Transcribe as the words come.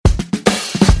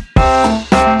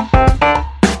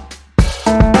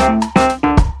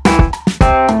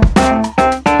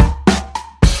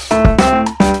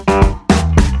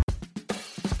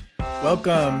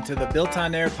Welcome to the Built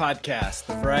on Air podcast,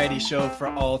 the variety show for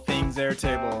all things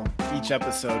Airtable. Each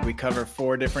episode, we cover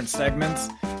 4 different segments.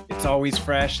 It's always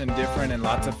fresh and different and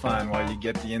lots of fun while you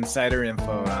get the insider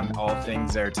info on all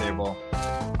things Airtable.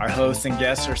 Our hosts and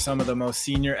guests are some of the most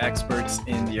senior experts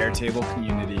in the Airtable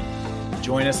community.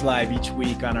 Join us live each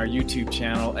week on our YouTube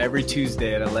channel every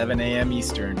Tuesday at 11 a.m.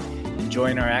 Eastern and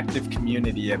join our active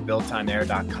community at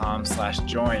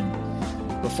builtonair.com/join.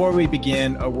 Before we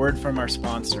begin, a word from our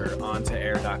sponsor,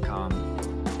 OnToAir.com.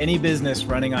 Any business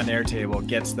running on Airtable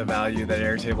gets the value that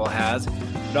Airtable has,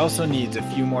 but also needs a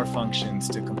few more functions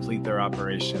to complete their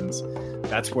operations.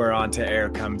 That's where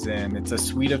OnToAir comes in. It's a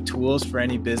suite of tools for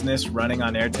any business running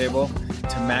on Airtable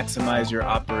to maximize your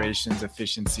operations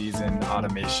efficiencies and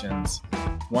automations.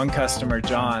 One customer,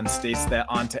 John, states that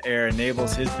OnToAir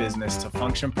enables his business to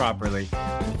function properly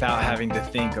without having to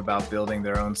think about building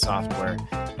their own software,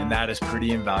 and that is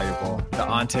pretty invaluable. The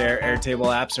OnToAir Airtable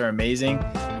apps are amazing,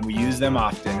 and we use them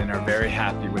often and are very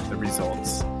happy with the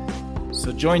results.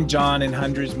 So join John and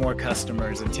hundreds more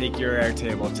customers and take your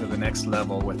Airtable to the next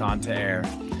level with OnToAir.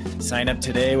 Sign up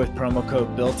today with promo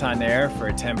code BuiltOnAir for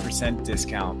a 10%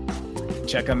 discount.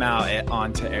 Check them out at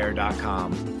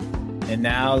OnToAir.com. And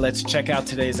now let's check out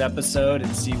today's episode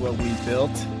and see what we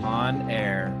built on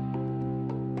air.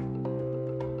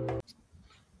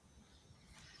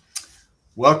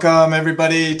 Welcome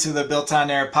everybody to the Built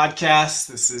on Air podcast.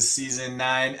 This is season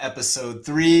 9, episode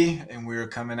 3, and we're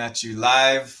coming at you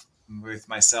live with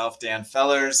myself, Dan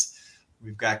Fellers.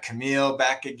 We've got Camille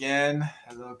back again.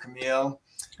 Hello, Camille.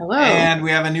 Hello. And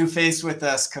we have a new face with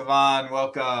us, Kavan.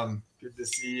 Welcome. Good to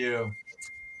see you.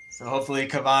 So hopefully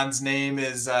Kavan's name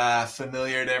is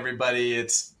familiar to everybody.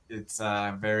 It's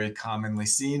very commonly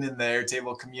seen in the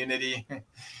Airtable community.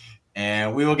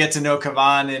 And we will get to know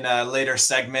Kavan in a later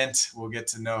segment. We'll get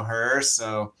to know her.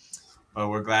 But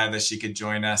we're glad that she could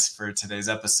join us for today's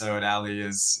episode. Ali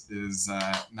is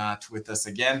not with us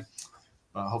again.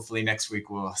 But hopefully next week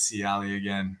we'll see Ali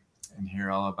again and hear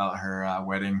all about her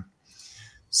wedding.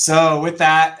 So with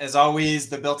that, as always,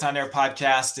 the Built on Air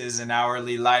podcast is an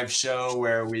hourly live show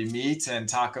where we meet and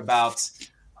talk about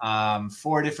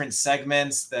 4 different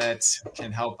segments that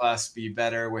can help us be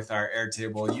better with our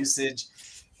Airtable usage.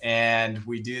 And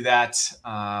we do that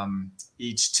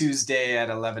each Tuesday at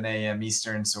 11 a.m.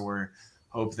 Eastern. So we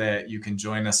hope that you can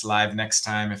join us live next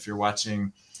time if you're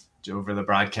watching over the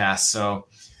broadcast. So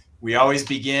we always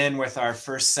begin with our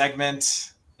first segment,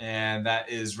 and that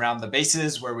is Round the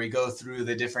Bases, where we go through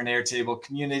the different Airtable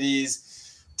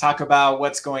communities, talk about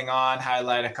what's going on,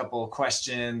 highlight a couple of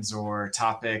questions or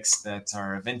topics that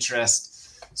are of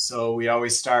interest. So we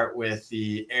always start with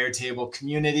the Airtable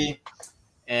community.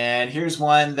 And here's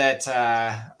one that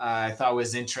I thought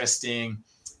was interesting,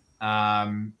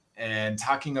 and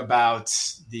talking about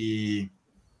if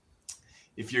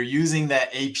you're using the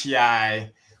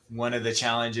API, one of the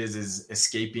challenges is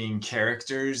escaping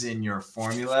characters in your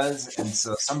formulas. And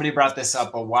so somebody brought this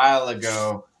up a while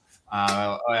ago.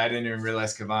 I didn't even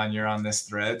realize, Kavan, you're on this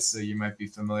thread, so you might be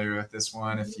familiar with this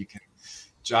one if you can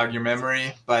jog your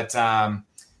memory. But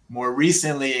more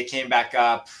recently, it came back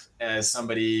up as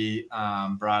somebody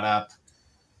brought up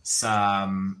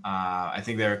some, I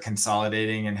think they were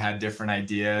consolidating and had different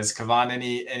ideas. Kavan,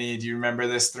 any do you remember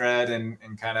this thread and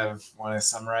kind of want to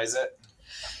summarize it?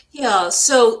 Yeah,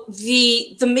 so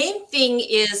the main thing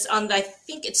is I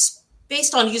think it's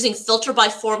based on using filter by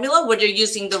formula when you're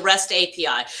using the REST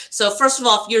API. So first of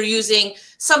all, if you're using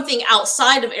something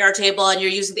outside of Airtable and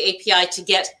you're using the API to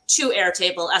get to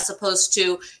Airtable as opposed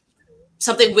to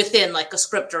something within like a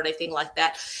script or anything like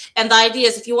that. And the idea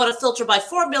is if you want to filter by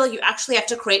formula, you actually have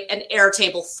to create an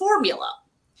Airtable formula.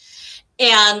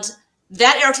 And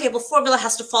that Airtable formula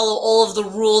has to follow all of the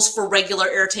rules for regular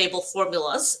Airtable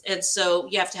formulas. And so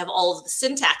you have to have all of the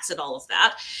syntax and all of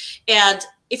that. And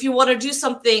if you want to do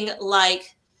something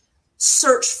like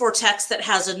search for text that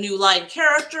has a new line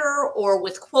character or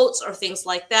with quotes or things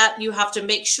like that, you have to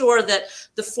make sure that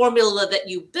the formula that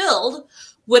you build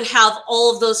would have all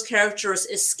of those characters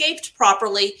escaped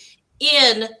properly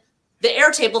in the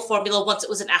Airtable formula once it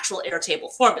was an actual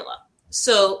Airtable formula.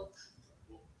 So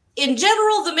in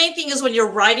general, the main thing is when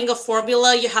you're writing a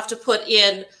formula, you have to put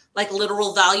in like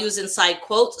literal values inside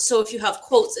quotes. So if you have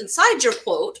quotes inside your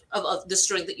quote of the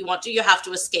string that you want to, you have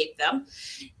to escape them.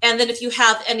 And then if you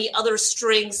have any other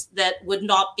strings that would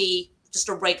not be just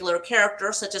a regular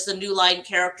character, such as a new line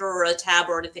character or a tab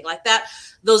or anything like that,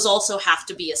 those also have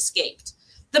to be escaped.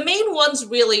 The main ones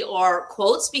really are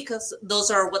quotes because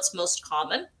those are what's most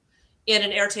common in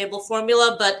an Airtable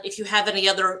formula. But if you have any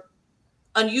other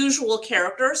unusual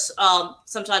characters,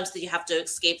 sometimes you have to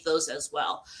escape those as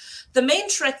well. The main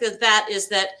trick of that is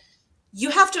that you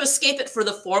have to escape it for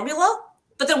the formula.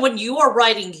 But then when you are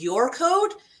writing your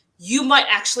code, you might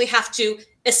actually have to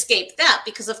escape that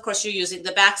because, of course, you're using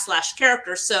the /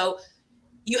 character. So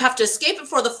you have to escape it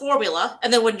for the formula.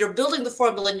 And then when you're building the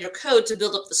formula in your code to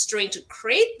build up the string to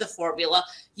create the formula,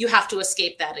 you have to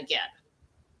escape that again.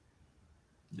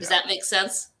 Does that make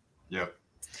sense? Yep.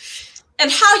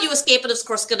 And how you escape it is, of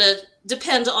course, going to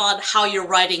depend on how you're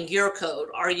writing your code.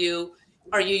 Are you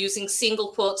using single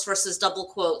quotes versus double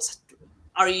quotes?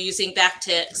 Are you using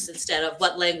backticks instead of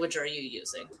what language are you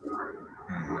using?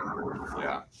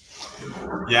 Yeah.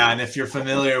 Yeah, and if you're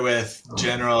familiar with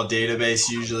general database,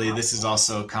 usually this is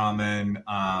also common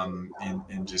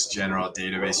in just general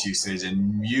database usage.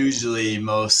 And usually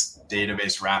most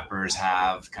database wrappers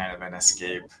have kind of an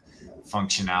escape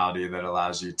functionality that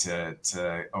allows you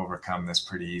to overcome this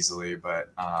pretty easily.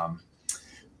 But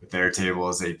with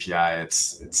Airtable's API,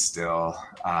 it's still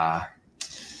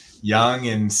young,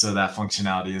 and so that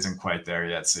functionality isn't quite there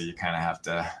yet. So you kind of have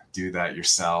to do that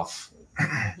yourself.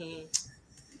 Mm-hmm.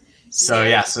 So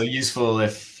useful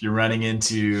if you're running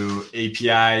into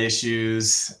API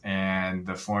issues and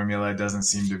the formula doesn't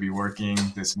seem to be working.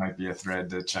 This might be a thread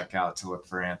to check out to look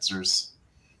for answers.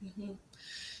 Mm-hmm.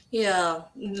 Yeah,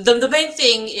 the main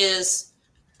thing is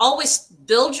always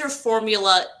build your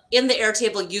formula in the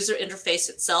Airtable user interface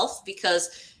itself,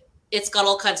 because it's got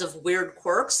all kinds of weird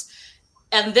quirks,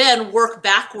 and then work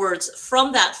backwards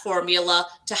from that formula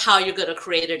to how you're going to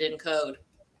create it in code.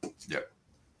 Yep.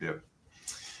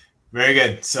 Very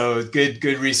good. So good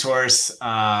resource.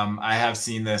 I have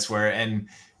seen this and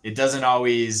it doesn't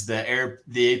always, the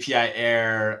API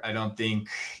error, I don't think,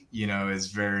 is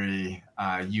very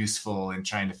useful in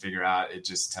trying to figure out. It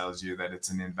just tells you that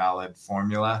it's an invalid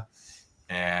formula.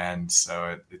 And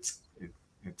so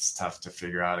it's tough to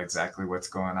figure out exactly what's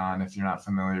going on if you're not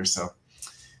familiar. So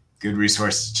good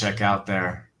resource to check out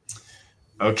there.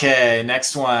 Okay,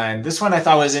 next one. This one I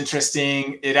thought was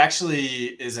interesting. It actually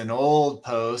is an old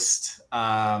post.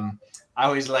 I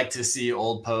always like to see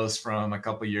old posts from a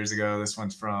couple years ago. This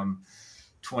one's from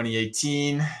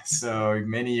 2018, so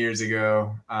many years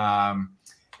ago.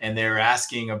 And they were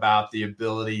asking about the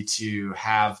ability to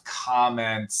have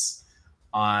comments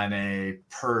on a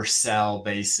per cell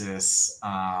basis,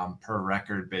 per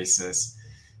record basis.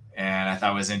 And I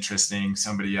thought it was interesting.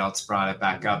 Somebody else brought it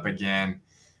back up again.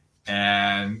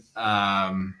 And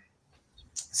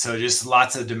so just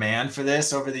lots of demand for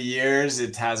this over the years.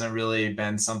 It hasn't really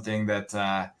been something that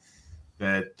I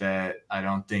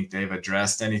don't think they've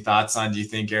addressed. Any thoughts on, do you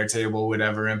think Airtable would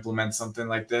ever implement something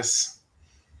like this?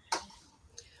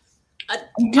 I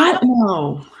don't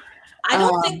know. I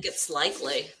don't think it's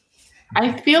likely.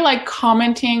 I feel like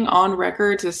commenting on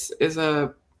records is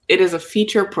a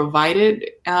feature provided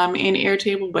in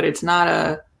Airtable, but it's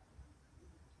not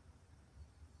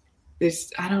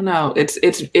I don't know.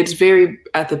 It's very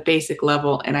at the basic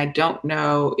level, and I don't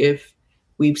know if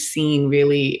we've seen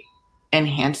really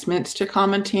enhancements to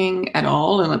commenting at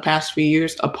all in the past few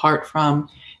years, apart from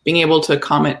being able to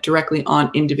comment directly on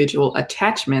individual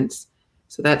attachments.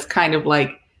 So that's kind of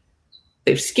like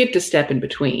they've skipped a step in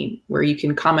between where you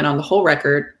can comment on the whole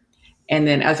record, and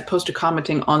then as opposed to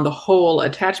commenting on the whole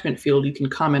attachment field, you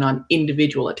can comment on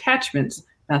individual attachments,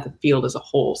 not the field as a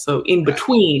whole. So in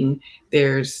between,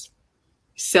 there's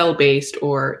cell-based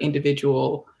or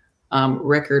individual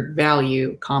record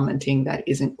value commenting that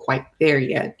isn't quite there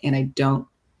yet. And I don't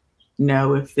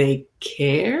know if they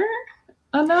care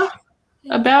enough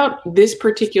about this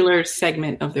particular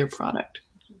segment of their product.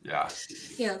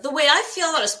 Yeah. The way I feel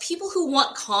about it is people who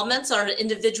want comments on an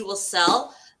individual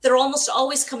cell, they're almost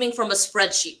always coming from a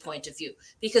spreadsheet point of view,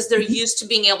 because they're used to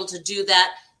being able to do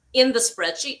that in the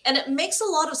spreadsheet. And it makes a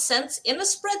lot of sense in a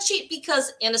spreadsheet,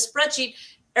 because in a spreadsheet,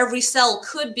 every cell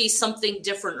could be something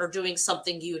different or doing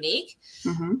something unique.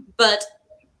 Mm-hmm. But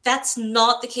that's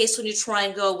not the case when you try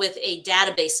and go with a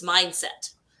database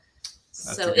mindset.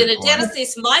 So in a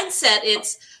database mindset,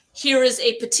 it's here is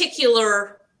a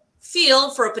particular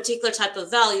field for a particular type of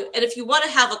value. And if you want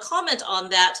to have a comment on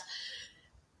that,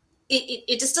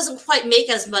 it just doesn't quite make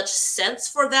as much sense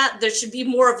for that. There should be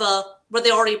more of where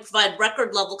they already provide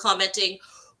record level commenting,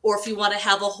 or if you want to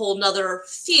have a whole nother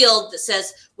field that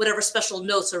says whatever special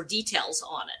notes or details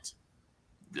on it.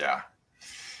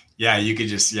 Yeah, you could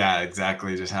just,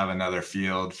 exactly, just have another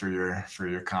field for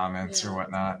your comments or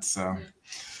whatnot. So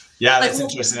that's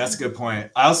interesting. That's a good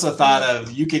point. I also thought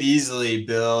of, you could easily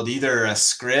build either a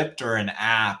script or an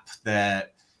app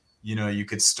that, you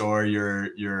could store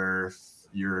your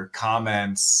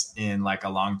comments in like a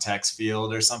long text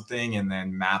field or something, and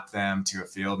then map them to a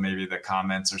field. Maybe the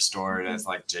comments are stored as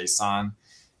like JSON,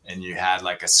 and you had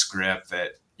like a script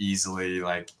that easily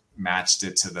like matched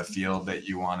it to the field that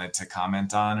you wanted to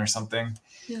comment on or something.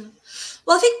 Yeah.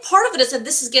 Well, I think part of it is, and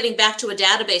this is getting back to a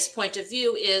database point of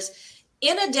view, is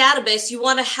in a database, you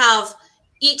want to have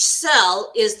each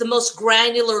cell is the most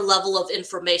granular level of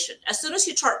information. As soon as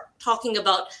you start talking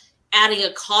about adding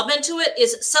a comment to it,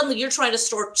 is suddenly you're trying to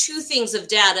store two things of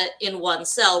data in one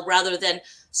cell rather than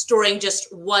storing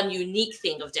just one unique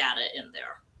thing of data in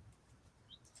there.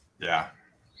 Yeah.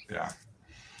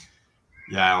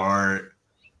 Or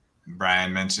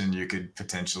Brian mentioned you could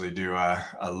potentially do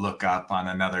a lookup on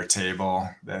another table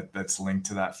that's linked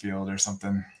to that field or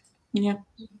something. Yeah.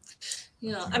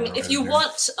 I mean, if you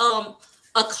want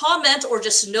a comment or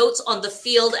just notes on the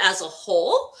field as a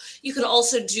whole, you can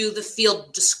also do the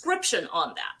field description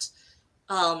on that.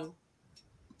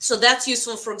 So that's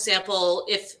useful. For example,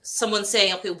 if someone's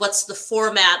saying, okay, what's the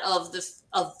format of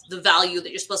the value that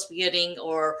you're supposed to be getting,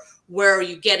 or where are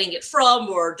you getting it from,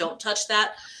 or don't touch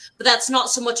that. But that's not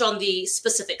so much on the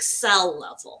specific cell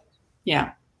level.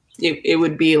 Yeah. It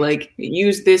would be like,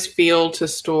 use this field to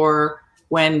store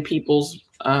when people's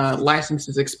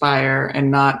licenses expire, and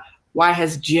not why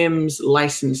has Jim's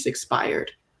license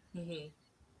expired. Mm-hmm.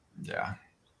 Yeah,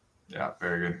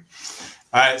 very good.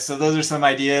 All right, so those are some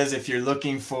ideas. If you're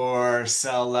looking for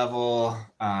cell level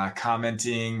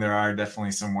commenting, there are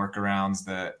definitely some workarounds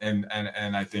that, and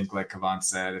I think, like Kavan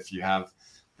said, if you have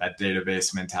that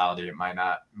database mentality, it might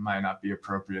not be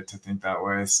appropriate to think that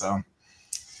way. So,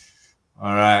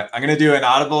 all right, I'm gonna do an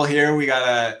audible here. We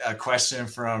got a question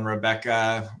from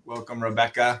Rebecca. Welcome,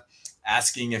 Rebecca,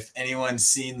 asking if anyone's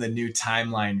seen the new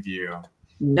timeline view.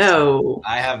 No,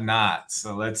 I have not.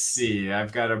 So let's see.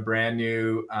 I've got a brand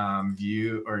new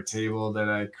view or table that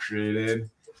I created.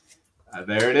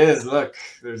 There it is. Look,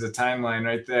 there's a timeline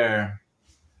right there.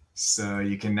 So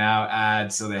you can now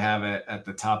add, so they have it at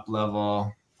the top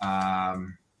level.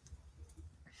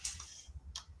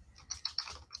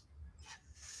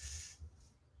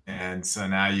 And so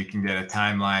now you can get a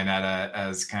timeline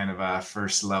as kind of a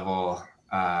first level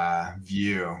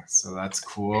view. So that's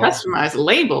cool. Customize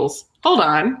labels. Hold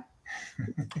on.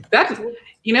 That's,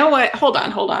 you know what? Hold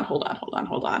on. Oh,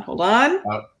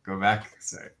 go back.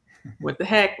 Sorry. What the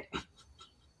heck?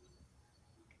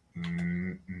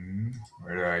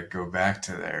 Where do I go back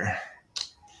to there?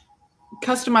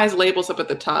 Customize labels up at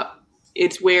the top.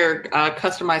 It's where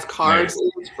customized cards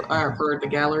are for the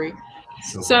gallery.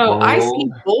 So I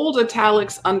see bold,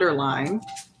 italics, underline,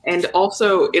 and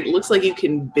also it looks like you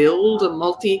can build a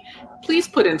multi. Please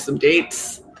put in some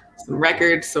dates, some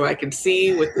records, so I can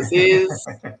see what this is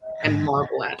and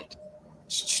marvel at it.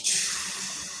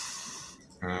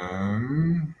 Where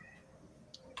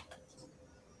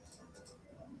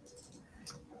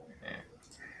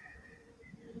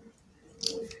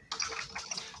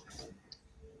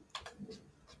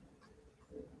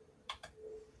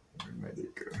might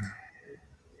it go?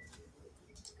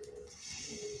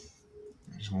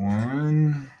 There's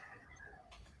one.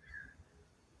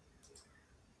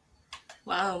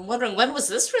 Wow, I'm wondering, when was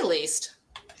this released?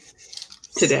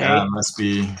 Today. Must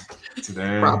be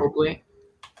today. Probably.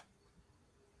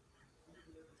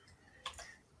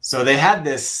 So they had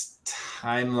this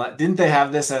timeline. Didn't they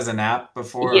have this as an app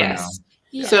before? Yes. Or no?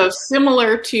 Yeah. So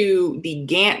similar to the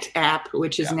Gantt app,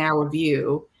 which is now a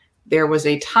view, there was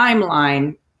a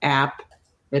timeline app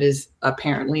that is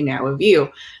apparently now a view.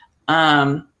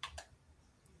 I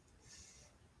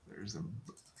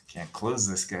can't close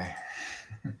this guy.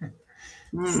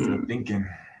 Still thinking.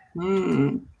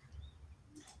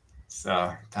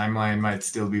 So timeline might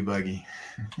still be buggy.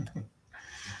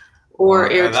 Or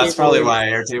Airtable. That's probably why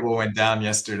Airtable went down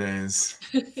yesterday.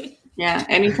 Yeah,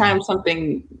 anytime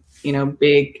something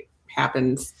big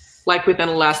happens, like within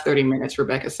the last 30 minutes,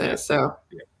 Rebecca says. So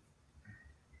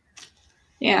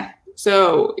yeah.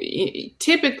 So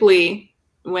typically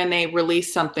when they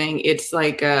release something, it's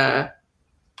like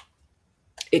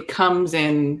it comes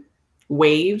in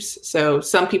waves. So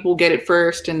some people get it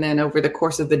first, and then over the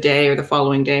course of the day or the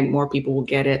following day, more people will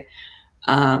get it.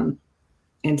 And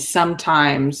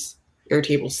sometimes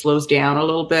Airtable slows down a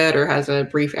little bit or has a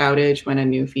brief outage when a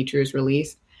new feature is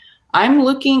released. I'm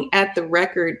looking at the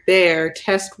record there,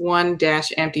 test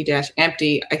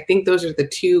 1-empty-empty. I think those are the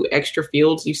two extra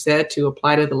fields you said to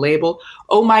apply to the label.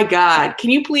 Oh my God. Can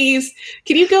you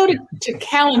go to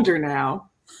calendar now?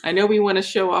 I know we want to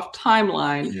show off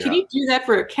timeline. Yeah. Can you do that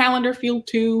for a calendar field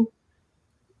too?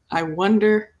 I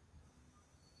wonder.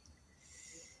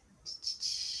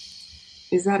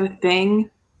 Is that a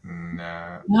thing?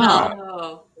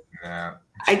 No.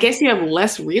 I guess you have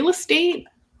less real estate,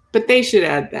 but they should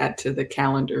add that to the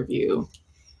calendar view.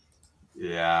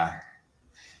 Yeah,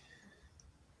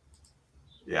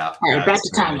 Yeah. All right, back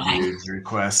to timeline.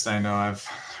 Request. I know I've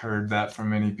heard that from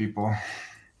many people.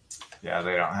 Yeah,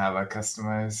 they don't have a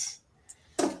customized.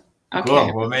 Okay.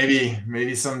 Cool. Well,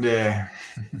 maybe someday.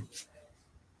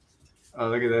 Oh,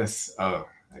 look at this. Oh,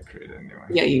 I created a new one.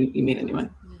 Yeah, you made a new one.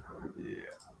 Yeah.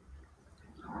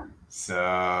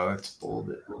 So let's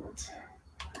bold it.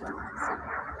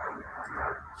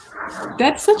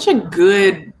 That's such a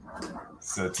good.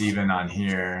 So it's even on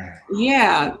here.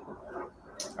 Yeah.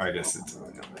 Oh, I guess it's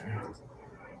only on there.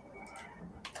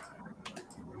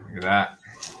 Look at that.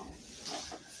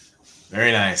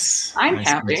 Very nice. I'm nice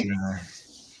happy.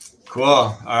 Cool.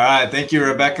 All right. Thank you,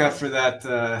 Rebecca, for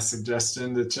that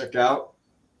suggestion to check out.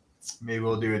 Maybe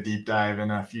we'll do a deep dive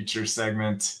in a future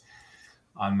segment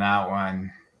on that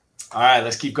one. All right.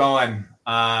 Let's keep going.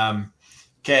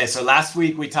 Okay. So last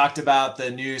week we talked about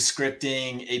the new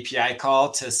scripting API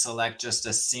call to select just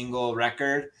a single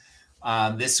record.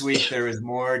 This week there was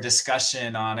more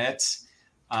discussion on it,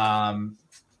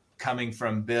 coming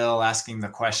from Bill asking the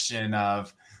question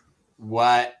of,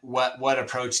 what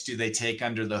approach do they take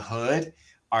under the hood?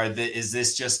 Is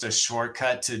this just a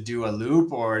shortcut to do a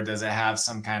loop, or does it have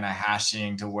some kind of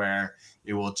hashing to where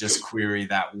it will just query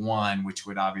that one, which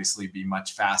would obviously be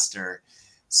much faster?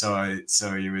 So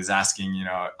he was asking,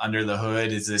 under the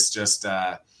hood, is this just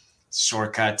a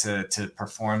shortcut to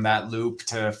perform that loop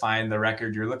to find the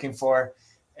record you're looking for?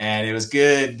 And it was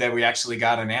good that we actually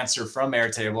got an answer from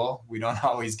Airtable. We don't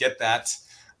always get that.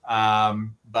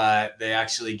 But they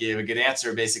actually gave a good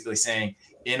answer, basically saying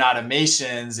in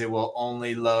automations, it will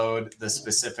only load the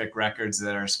specific records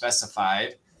that are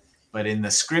specified. But in the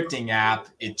scripting app,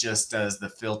 it just does the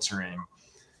filtering.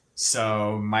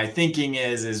 So my thinking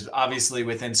is obviously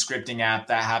within scripting app,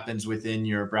 that happens within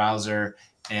your browser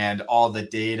and all the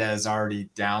data is already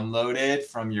downloaded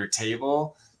from your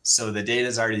table. So the data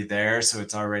is already there. So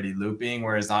it's already looping,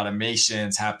 whereas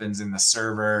automations happens in the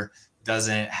server,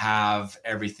 doesn't have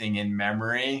everything in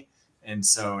memory, and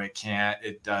so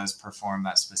it does perform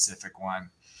that specific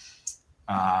one.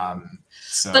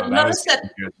 But notice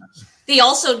that they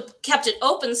also kept it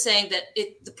open, saying that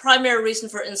the primary reason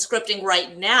for inscripting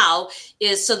right now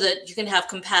is so that you can have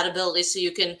compatibility, so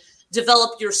you can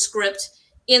develop your script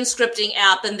in scripting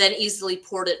app and then easily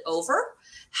port it over.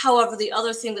 However, the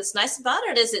other thing that's nice about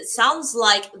it is it sounds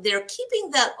like they're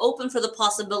keeping that open for the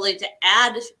possibility to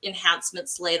add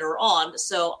enhancements later on.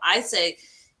 So I say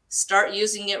start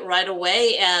using it right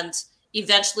away. And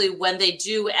eventually when they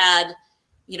do add,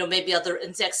 maybe other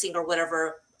indexing or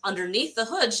whatever underneath the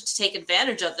hood to take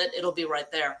advantage of it, it'll be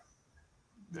right there.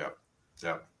 Yep.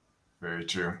 Very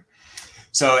true.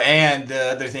 So, and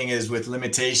the other thing is with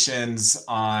limitations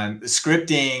on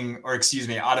scripting,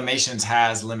 automations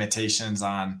has limitations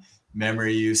on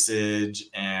memory usage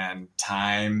and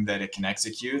time that it can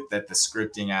execute that the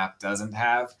scripting app doesn't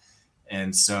have.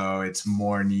 And so it's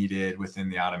more needed within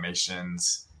the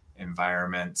automations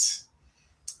environment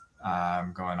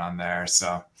going on there.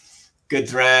 So good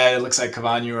thread. It looks like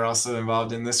Kavan, you were also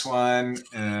involved in this one.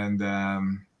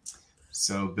 And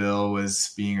so Bill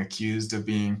was being accused of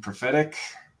being prophetic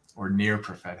or near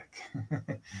prophetic.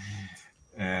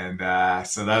 And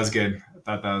so that was good. I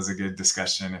thought that was a good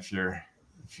discussion if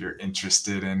you're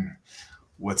interested in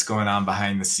what's going on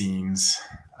behind the scenes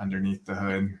underneath the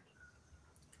hood.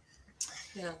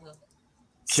 Yeah.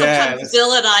 Sometimes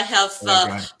Bill and I have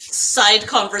side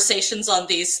conversations on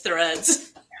these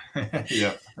threads.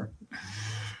 Yep.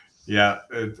 Yeah,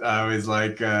 I always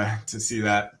like to see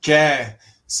that. Okay.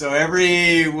 So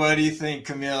what do you think,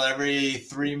 Camille? Every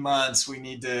 3 months, we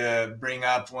need to bring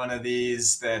up one of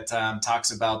these that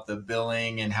talks about the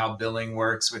billing and how billing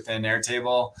works within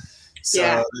Airtable.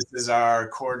 So This is our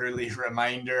quarterly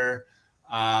reminder.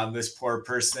 This poor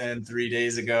person 3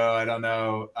 days ago, I don't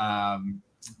know,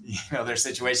 their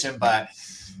situation, but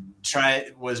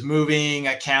was moving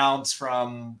accounts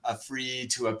from a free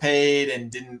to a paid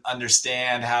and didn't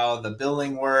understand how the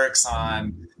billing works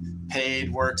on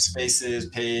paid workspaces,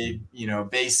 paid,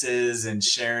 bases and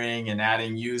sharing and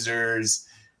adding users.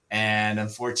 And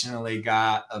unfortunately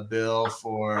got a bill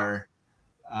for,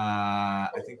 I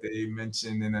think they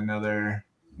mentioned in another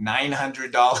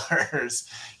 $900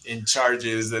 in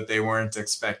charges that they weren't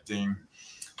expecting.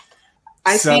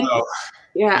 I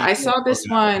saw this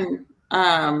one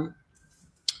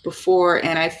before,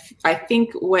 and I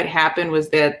think what happened was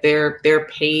that their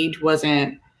page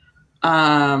wasn't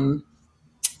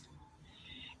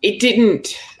it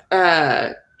didn't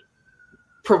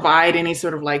provide any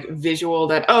sort of like visual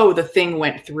that the thing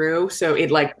went through, so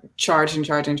it like charged, and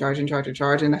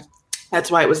that's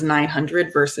why it was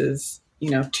 900 versus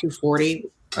 240,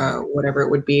 whatever it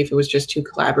would be if it was just two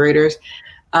collaborators.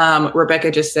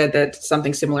 Rebecca just said that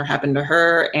something similar happened to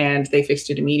her and they fixed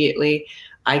it immediately.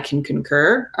 I can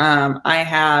concur. I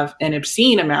have an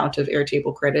obscene amount of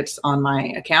Airtable credits on my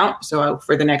account. So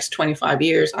for the next 25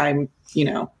 years, I'm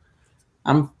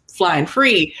flying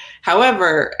free.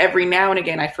 However, every now and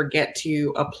again, I forget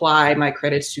to apply my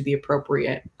credits to the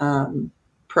appropriate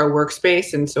pro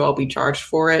workspace. And so I'll be charged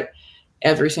for it.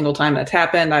 Every single time that's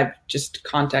happened, I've just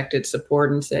contacted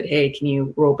support and said, hey, can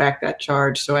you roll back that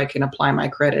charge so I can apply my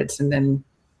credits and then,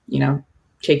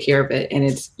 take care of it. And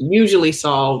it's usually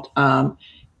solved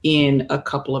in a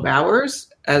couple of hours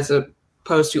as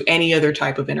opposed to any other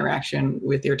type of interaction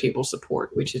with Airtable support,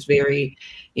 which is very,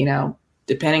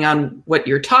 depending on what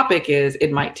your topic is,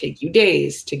 it might take you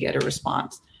days to get a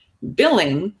response.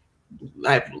 Billing,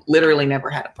 I've literally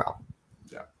never had a problem.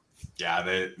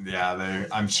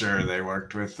 I'm sure they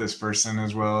worked with this person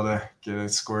as well to get it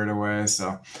squared away.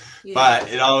 So, but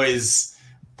it always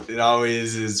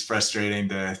is frustrating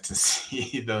to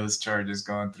see those charges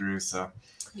going through. So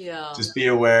just be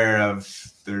aware of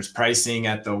there's pricing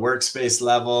at the workspace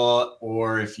level,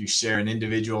 or if you share an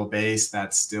individual base,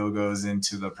 that still goes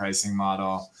into the pricing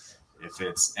model if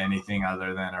it's anything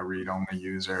other than a read-only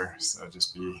user. So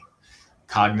just be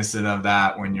cognizant of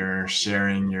that when you're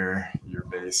sharing your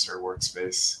base or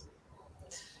workspace.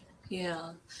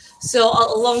 Yeah. So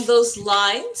along those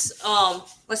lines, like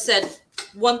I said,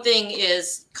 one thing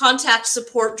is contact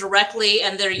support directly,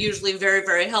 and they're usually very,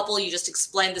 very helpful. You just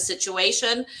explain the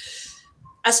situation.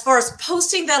 As far as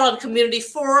posting that on community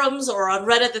forums or on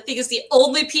Reddit, the thing is the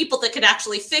only people that can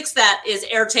actually fix that is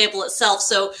Airtable itself.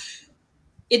 So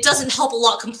it doesn't help a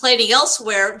lot complaining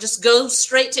elsewhere. Just go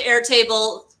straight to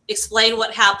Airtable, explain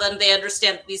what happened, they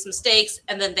understand these mistakes,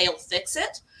 and then they'll fix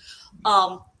it.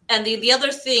 And the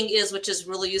other thing is, which is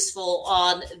really useful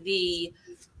on the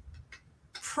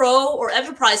Pro or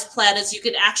Enterprise plan, is you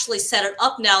can actually set it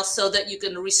up now so that you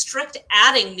can restrict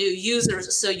adding new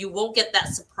users, so you won't get that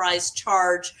surprise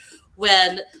charge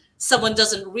when someone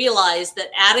doesn't realize that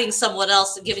adding someone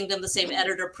else and giving them the same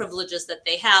editor privileges that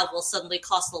they have will suddenly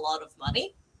cost a lot of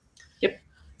money.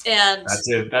 And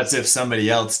that's if somebody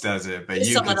else does it, but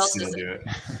you can still do it.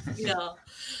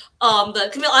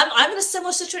 But Camille, I'm in a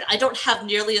similar situation. I don't have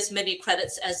nearly as many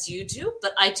credits as you do,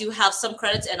 but I do have some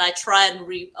credits, and I try and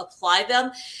reapply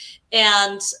them.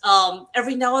 And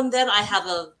every now and then, I have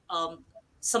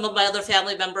some of my other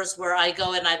family members where I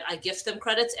go and I gift them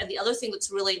credits. And the other thing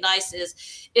that's really nice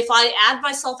is if I add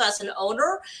myself as an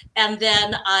owner and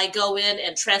then I go in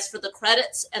and transfer the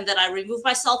credits and then I remove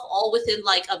myself all within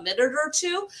like a minute or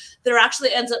two, there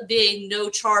actually ends up being no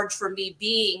charge for me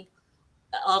being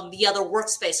the other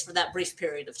workspace for that brief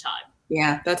period of time.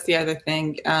 Yeah, that's the other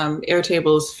thing.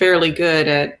 Airtable is fairly good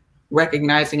at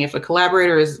recognizing if a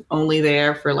collaborator is only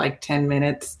there for like 10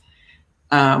 minutes.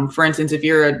 For instance, if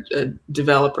you're a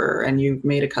developer and you've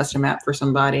made a custom app for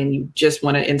somebody and you just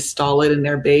want to install it in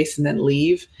their base and then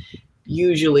leave,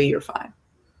 usually you're fine.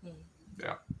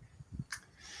 Yeah.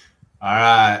 All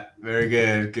right. Very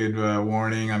good. Good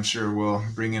warning. I'm sure we'll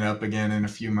bring it up again in a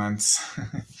few months.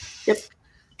 Yep.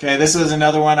 Okay. This was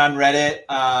another one on Reddit,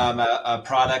 a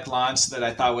product launch that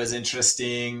I thought was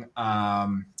interesting.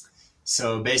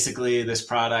 So basically, this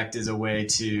product is a way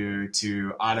to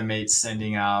automate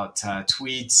sending out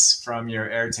tweets from your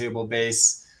Airtable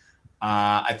base.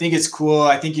 I think it's cool.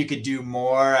 I think you could do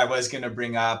more. I was going to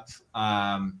bring up,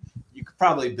 you could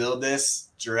probably build this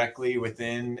directly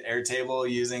within Airtable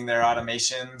using their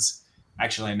automations.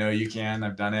 Actually, I know you can.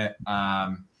 I've done it.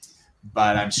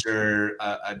 But I'm sure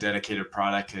a dedicated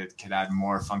product could add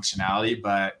more functionality.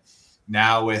 But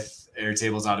now with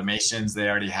Airtable's automations, they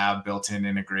already have built-in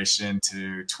integration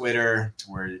to Twitter, to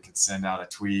where you could send out a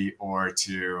tweet, or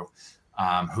to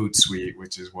Hootsuite,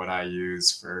 which is what I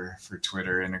use for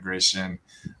Twitter integration.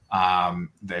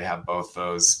 They have both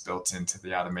those built into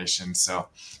the automation. So,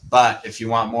 but if you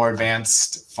want more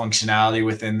advanced functionality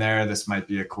within there, this might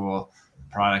be a cool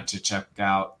product to check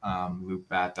out,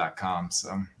 loopbat.com.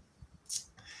 So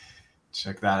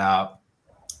check that out.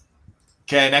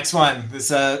 Okay, next one.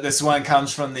 This one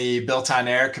comes from the Built on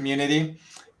Air community.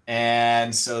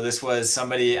 And so this was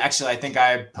somebody, actually, I think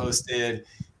I posted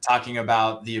talking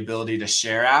about the ability to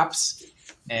share apps.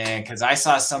 And because I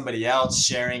saw somebody else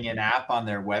sharing an app on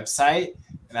their website.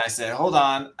 And I said, hold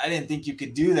on, I didn't think you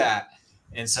could do that.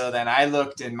 And so then I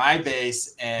looked in my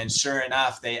base, and sure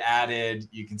enough, they added,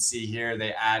 you can see here,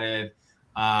 they added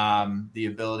the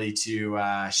ability to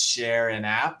share an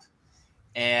app.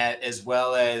 And as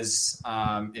well as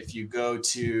if you go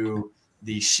to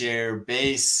the share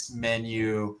base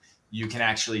menu, you can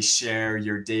actually share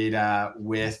your data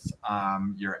with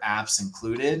your apps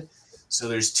included. So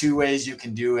there's two ways you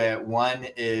can do it. One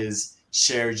is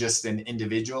share just an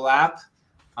individual app.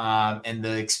 And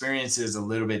the experience is a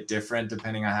little bit different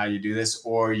depending on how you do this,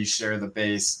 or you share the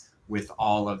base with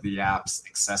all of the apps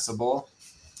accessible.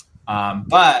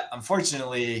 But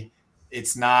unfortunately,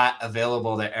 it's not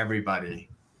available to everybody.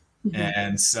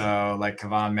 And so like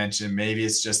Kavan mentioned, maybe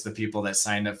it's just the people that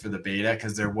signed up for the beta,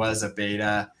 because there was a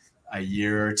beta a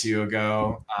year or two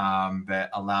ago that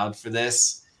allowed for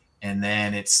this, and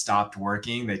then it stopped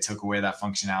working. They took away that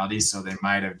functionality, so they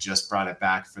might have just brought it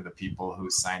back for the people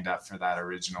who signed up for that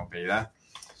original beta.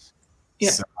 Yeah.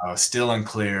 So still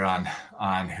unclear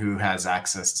on who has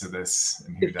access to this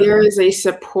and who doesn't. There is a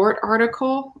support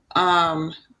article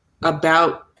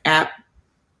about app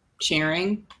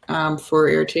sharing for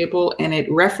Airtable, and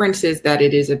it references that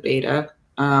it is a beta.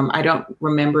 I don't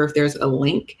remember if there's a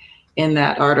link in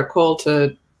that article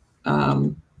to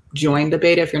join the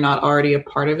beta if you're not already a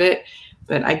part of it.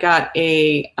 But I got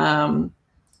a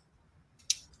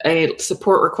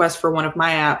support request for one of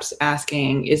my apps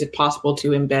asking, is it possible to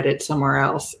embed it somewhere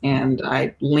else? And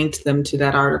I linked them to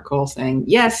that article saying,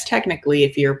 yes, technically,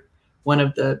 if you're one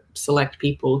of the select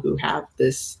people who have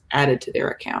this added to their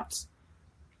accounts.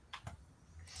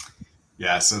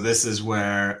 Yeah, so this is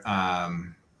where,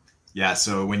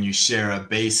 so when you share a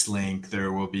base link,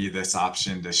 there will be this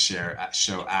option to show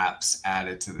apps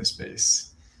added to this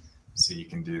base. So you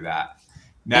can do that.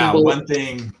 Now, one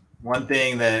thing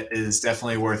that is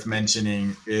definitely worth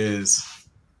mentioning is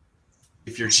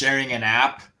if you're sharing an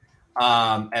app,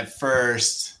 at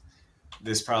first, I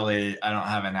don't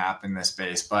have an app in this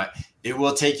base, but it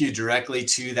will take you directly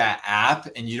to that app,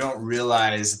 and you don't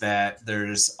realize that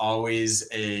there's always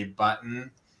a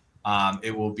button.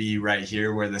 It will be right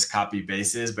here where this copy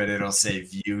base is, but it'll say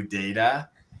view data.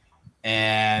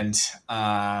 And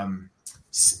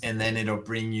then it'll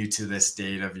bring you to this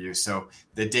data view. So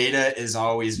the data is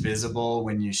always visible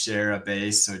when you share a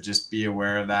base. So just be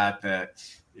aware of that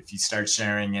if you start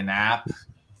sharing an app,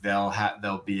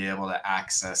 they'll be able to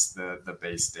access the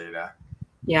base data.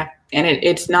 Yeah, and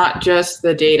it's not just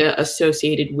the data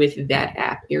associated with that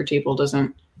app. Airtable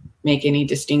doesn't make any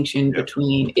distinction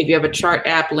between, if you have a chart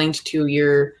app linked to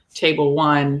your table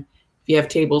 1, if you have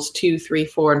tables 2, 3,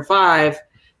 4, and 5,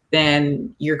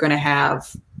 then you're going to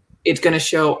have, it's going to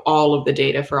show all of the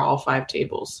data for all 5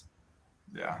 tables.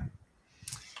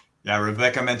 Yeah,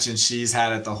 Rebecca mentioned she's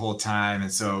had it the whole time.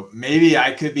 And so maybe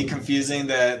I could be confusing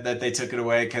that they took it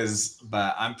away,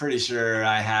 but I'm pretty sure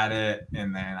I had it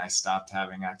and then I stopped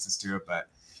having access to it. But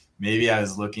maybe I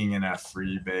was looking in a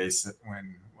free base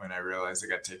when I realized it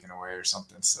got taken away or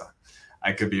something. So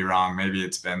I could be wrong. Maybe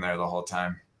it's been there the whole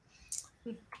time.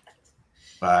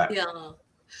 But yeah.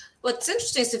 What's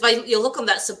interesting is if you look on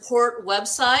that support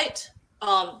website,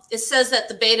 it says that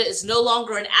the beta is no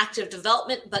longer in active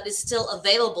development, but is still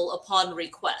available upon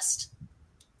request.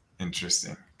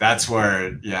 Interesting. That's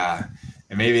where, yeah.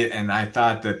 And I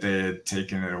thought that they had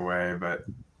taken it away, but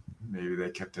maybe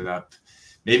they kept it up.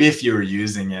 Maybe if you were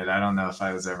using it, I don't know if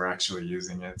I was ever actually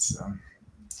using it. So,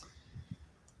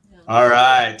 All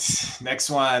right, next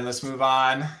one. Let's move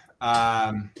on.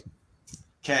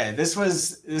 Okay, this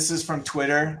is from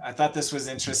Twitter. I thought this was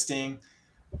interesting.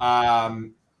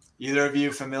 Either of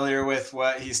you familiar with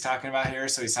what he's talking about here?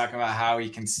 So he's talking about how he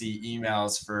can see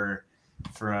emails for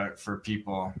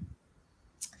people.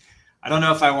 I don't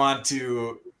know if I want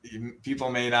to.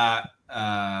 People may not.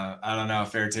 I don't know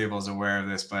if Airtable is aware of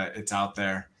this, but it's out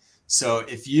there. So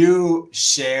if you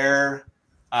share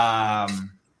a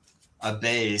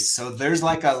base, so there's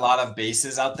like a lot of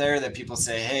bases out there that people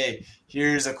say, "Hey,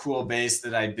 here's a cool base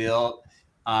that I built.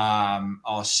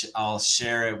 I'll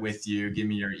share it with you. Give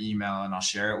me your email and I'll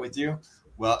share it with you."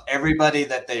 Well, everybody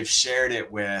that they've shared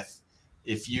it with,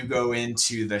 if you go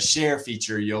into the share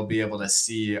feature, you'll be able to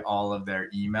see all of their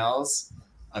emails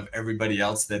of everybody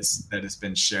else that has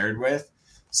been shared with.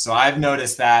 So I've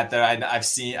noticed that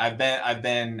I've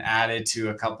been added to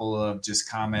a couple of just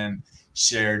common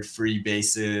shared free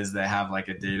bases that have like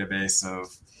a database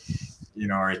of,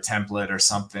 or a template or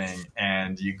something.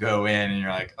 And you go in and you're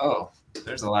like, oh,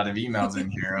 there's a lot of emails in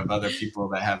here of other people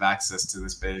that have access to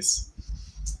this base.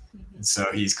 And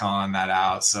so he's calling that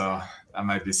out. So that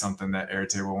might be something that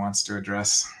Airtable wants to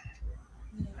address.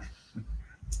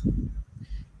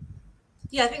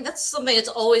 Yeah, I think that's something that's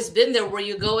always been there, where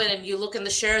you go in and you look in the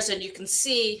shares and you can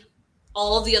see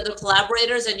all of the other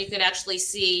collaborators, and you can actually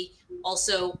see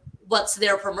also what's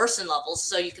their permission levels.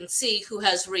 So you can see who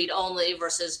has read only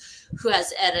versus who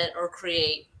has edit or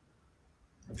create.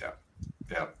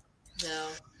 Yeah. No.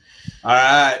 All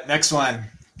right, next one.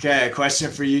 Okay, a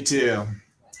question for you two.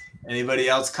 Anybody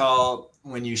else call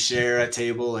when you share a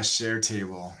table a share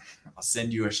table? I'll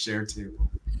send you a share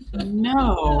table.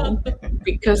 No,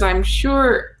 because I'm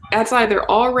sure that's either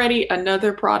already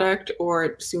another product or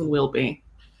it soon will be.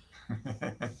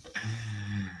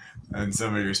 And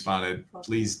somebody responded,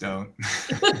 please don't.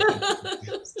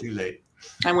 It's too late.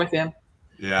 I'm with him.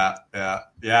 Yeah. I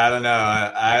don't know.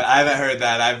 I haven't heard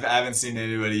that. I haven't seen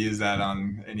anybody use that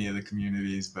on any of the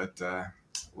communities, but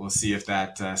we'll see if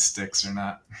that sticks or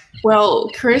not.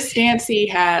 Well, Chris Dancy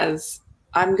has,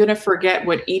 I'm going to forget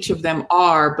what each of them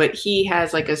are, but he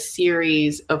has like a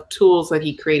series of tools that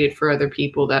he created for other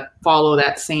people that follow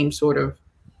that same sort of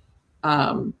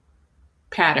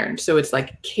pattern. So it's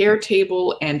like Care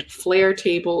Table and Flare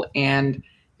Table, and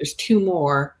there's two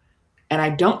more. And I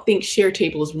don't think Share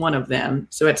Table is one of them.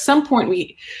 So at some point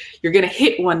you're going to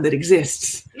hit one that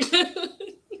exists.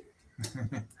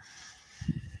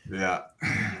 Yeah.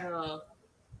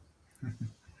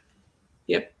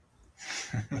 Yep.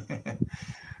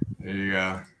 There you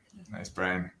go. Nice,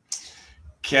 Brian.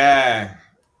 Okay.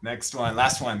 Next one.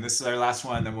 Last one. This is our last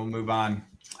one, then we'll move on.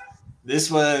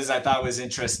 This I thought was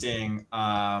interesting.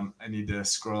 I need to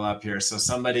scroll up here. So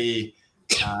somebody,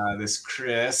 this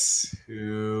Chris,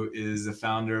 who is the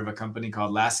founder of a company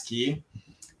called Last Key,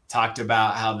 talked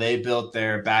about how they built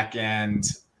their back end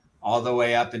all the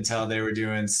way up until they were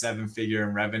doing 7-figure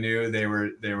in revenue. They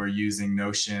were using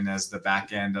Notion as the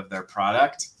back end of their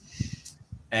product.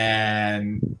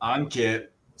 And Ankit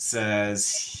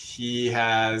says he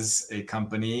has a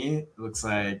company, it looks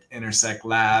like Intersect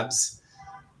Labs,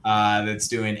 that's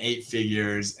doing 8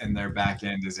 figures, and their back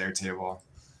end is Airtable.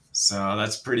 So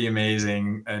that's pretty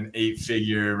amazing. An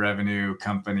 8-figure revenue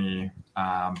company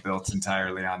built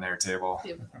entirely on Airtable.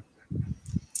 Yeah.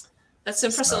 That's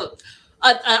impressive. So,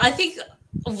 I think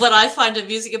what I find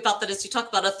amusing about that is you talk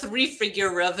about a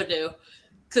 3-figure revenue,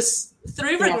 because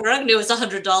 3-figure revenue is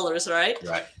 $100, right?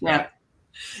 Right. Yeah.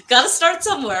 Got to start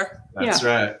somewhere. That's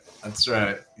right.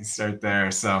 You start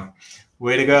there. So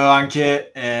way to go, Ankit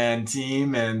and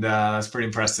team. And that's pretty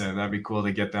impressive. That'd be cool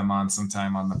to get them on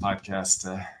sometime on the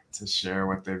podcast to share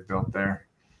what they've built there.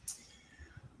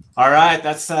 All right.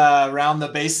 That's round the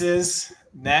bases.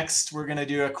 Next, we're going to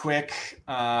do a quick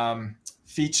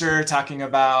feature talking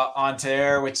about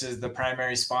OnToAir, which is the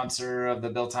primary sponsor of the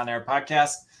Built on Air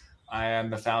podcast. I am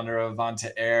the founder of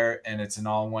OnToAir, and it's an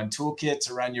all-in-one toolkit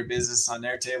to run your business on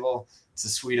Airtable. It's a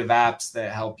suite of apps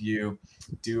that help you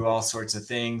do all sorts of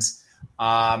things.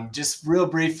 Just real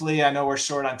briefly, I know we're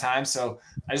short on time, so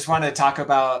I just wanted to talk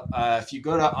about if you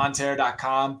go to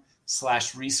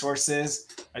ontoair.com/resources,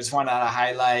 I just want to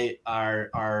highlight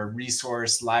our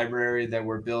resource library that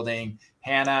we're building.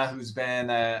 Hannah, who's been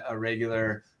a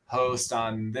regular host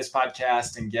on this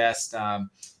podcast and guest,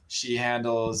 she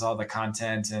handles all the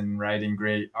content and writing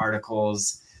great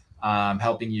articles,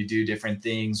 helping you do different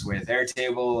things with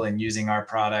Airtable and using our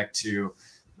product to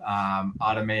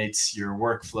automate your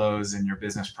workflows and your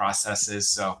business processes.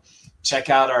 So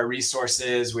check out our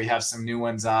resources. We have some new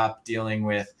ones up dealing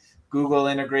with Google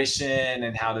integration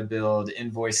and how to build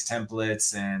invoice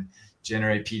templates and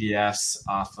generate PDFs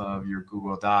off of your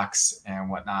Google Docs and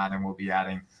whatnot. And we'll be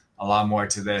adding a lot more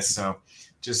to this. So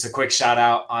just a quick shout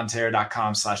out,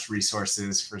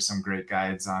 ontoair.com/resources for some great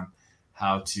guides on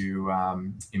how to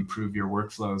improve your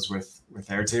workflows with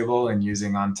Airtable and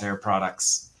using OnToAir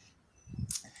products.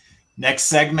 Next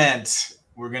segment,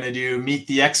 we're going to do Meet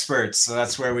the Experts. So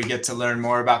that's where we get to learn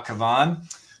more about Kavan.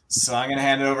 So I'm going to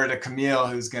hand it over to Camille,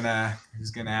 who's going to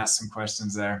ask some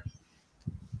questions there.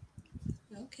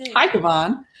 Okay. Hi,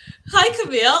 Kavan. Hi,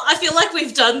 Camille. I feel like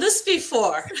we've done this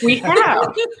before. We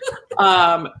have.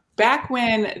 Back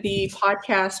when the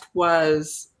podcast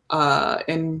was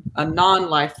in a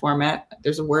non-live format,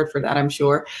 there's a word for that, I'm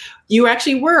sure. You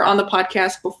actually were on the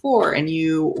podcast before, and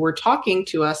you were talking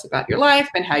to us about your life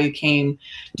and how you came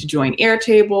to join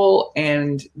Airtable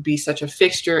and be such a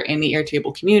fixture in the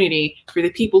Airtable community. For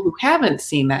the people who haven't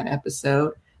seen that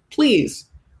episode, please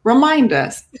remind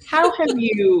us, how have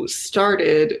you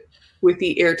started with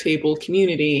the Airtable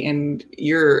community? And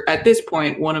you're, at this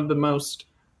point, one of the most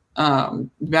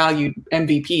valued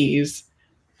MVPs,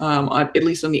 at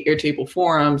least on the Airtable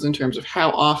forums, in terms of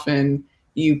how often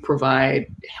you provide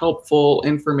helpful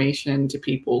information to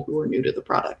people who are new to the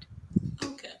product.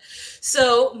 Okay.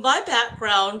 So my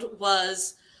background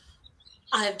was,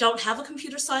 I don't have a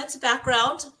computer science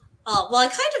background. Well, I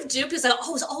kind of do because I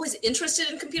was always interested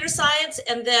in computer science.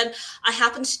 And then I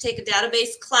happened to take a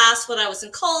database class when I was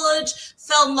in college,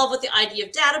 fell in love with the idea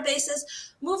of databases,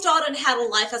 moved on and had a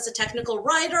life as a technical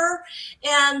writer,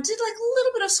 and did like a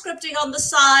little bit of scripting on the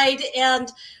side. And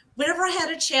whenever I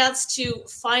had a chance to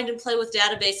find and play with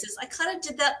databases, I kind of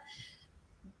did that.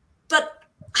 But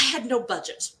I had no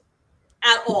budget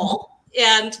at all.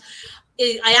 And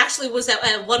I actually was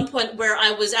at one point where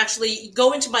I was actually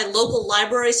going to my local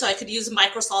library so I could use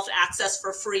Microsoft Access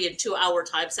for free in 2-hour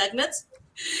time segments.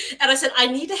 And I said, I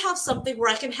need to have something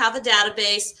where I can have a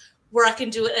database where I can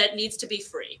do it, and it needs to be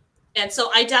free. And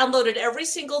so I downloaded every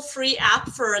single free app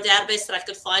for a database that I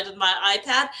could find on my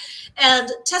iPad and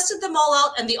tested them all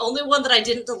out. And the only one that I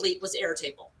didn't delete was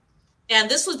Airtable. And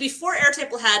this was before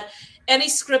Airtable had any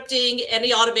scripting,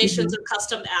 any automations or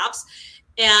custom apps,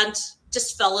 and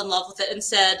just fell in love with it and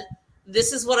said,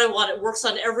 this is what I want. It works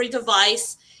on every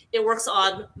device. It works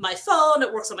on my phone.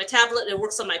 It works on my tablet. It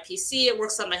works on my PC. It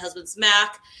works on my husband's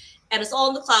Mac. And it's all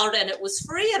in the cloud, and it was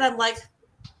free. And I'm like,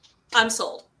 I'm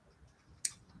sold.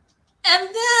 And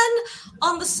then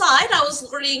on the side, I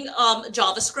was learning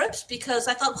JavaScript because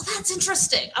I thought, well, that's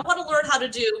interesting. I want to learn how to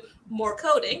do more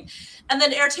coding. And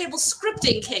then Airtable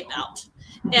scripting came out.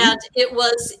 And it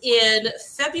was in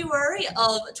February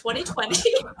of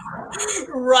 2020,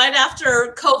 right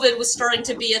after COVID was starting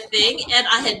to be a thing. And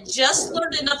I had just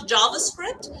learned enough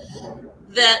JavaScript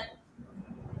that,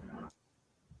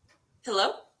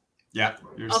 hello? Yeah.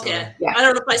 Okay. Yeah. I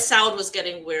don't know if my sound was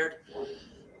getting weird.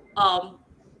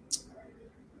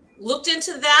 Looked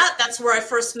into that. That's where I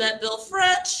first met Bill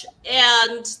French,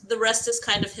 and the rest is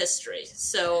kind of history.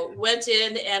 So went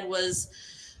in and was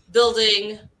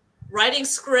writing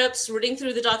scripts, reading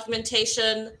through the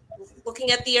documentation, looking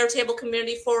at the Airtable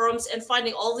community forums, and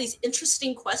finding all these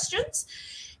interesting questions.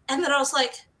 And then I was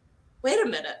like, wait a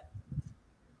minute.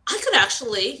 I could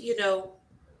actually,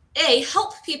 A,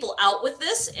 help people out with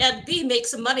this, and B, make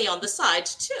some money on the side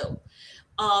too.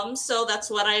 So that's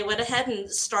when I went ahead and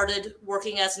started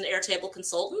working as an Airtable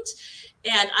consultant.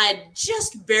 And I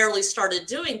just barely started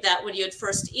doing that when you had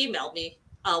first emailed me,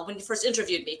 when you first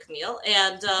interviewed me, Camille.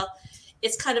 And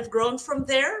it's kind of grown from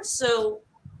there. So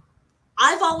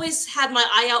I've always had my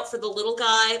eye out for the little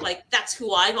guy. Like, that's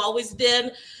who I've always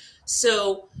been.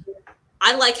 So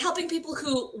I like helping people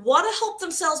who want to help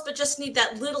themselves, but just need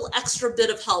that little extra bit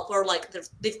of help, or like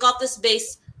they've got this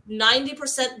base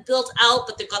 90% built out,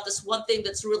 but they've got this one thing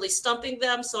that's really stumping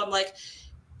them. So I'm like,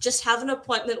 just have an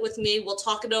appointment with me. We'll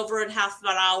talk it over in half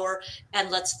an hour and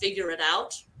let's figure it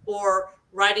out. Or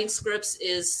writing scripts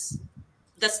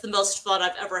that's the most fun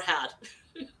I've ever had.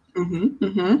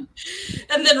 And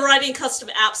then writing custom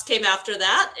apps came after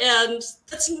that. And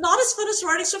that's not as fun as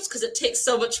writing scripts because it takes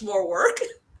so much more work.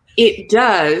 It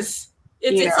does.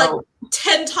 It's like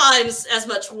 10 times as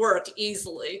much work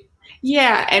easily.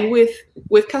 Yeah, and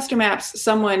with custom apps,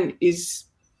 someone is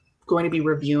going to be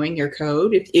reviewing your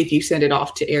code if you send it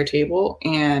off to Airtable.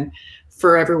 And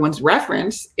for everyone's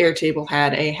reference, Airtable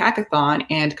had a hackathon,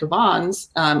 and Kavan's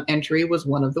entry was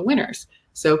one of the winners.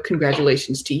 So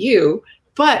congratulations to you.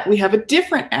 But we have a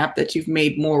different app that you've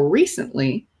made more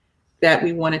recently that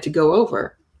we wanted to go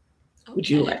over.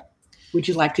 Okay. Would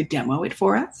you like to demo it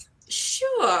for us?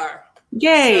 Sure.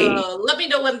 Yay. So let me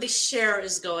know when the share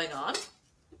is going on.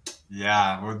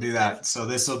 Yeah, we'll do that. So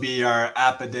this will be our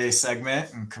App a Day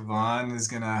segment, and Kavan is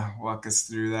going to walk us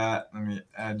through that. Let me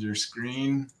add your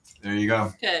screen. There you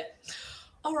go. Okay.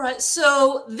 All right.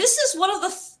 So this is one of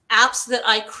the apps that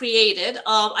I created.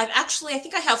 I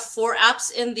think I have 4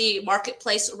 apps in the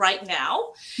marketplace right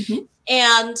now.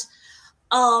 And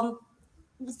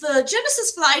the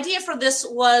genesis for the idea for this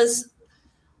was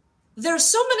there's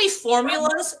so many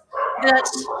formulas that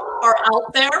are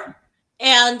out there.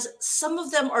 And some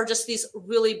of them are just these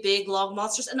really big, long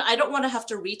monsters. And I don't want to have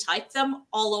to retype them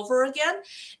all over again.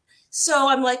 So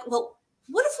I'm like, well,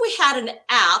 what if we had an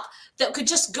app that could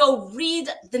just go read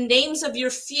the names of your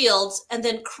fields and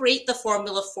then create the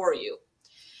formula for you?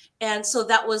 And so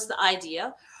that was the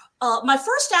idea. My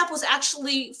first app was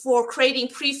actually for creating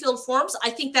pre-filled forms.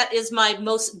 I think that is my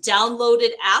most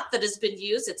downloaded app that has been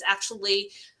used. It's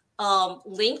actually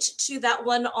linked to that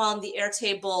one on the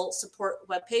Airtable support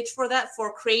webpage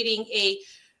for creating a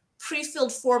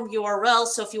pre-filled form URL.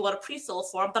 So if you want to pre-fill a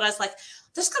form, but I was like,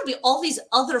 there's going to be all these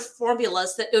other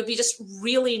formulas that it would be just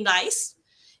really nice.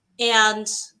 And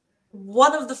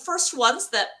one of the first ones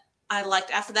that I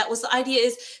liked after that was the idea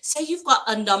is, say you've got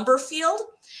a number field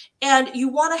and you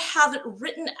want to have it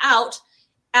written out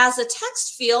as a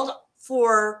text field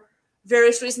for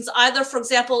various reasons. Either, for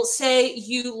example, say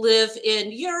you live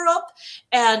in Europe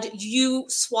and you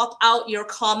swap out your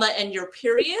comma and your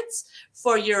periods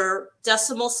for your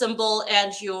decimal symbol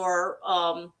and your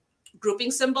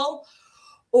grouping symbol,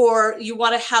 or you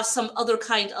want to have some other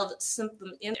kind of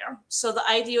symptom in there. So the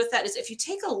idea with that is if you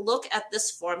take a look at this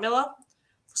formula,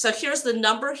 so here's the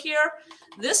number here.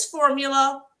 This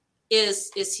formula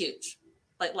is huge.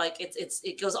 Like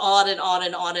it goes on and on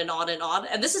and on and on and on.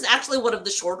 And this is actually one of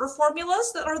the shorter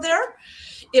formulas that are there.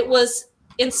 It was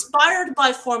inspired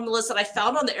by formulas that I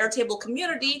found on the Airtable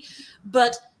community,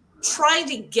 but trying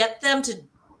to get them to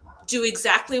do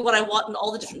exactly what I want and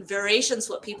all the different variations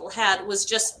what people had was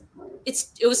just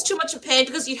it was too much of a pain,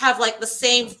 because you have like the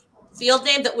same field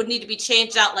name that would need to be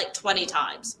changed out like 20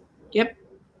 times. Yep.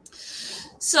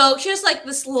 So here's like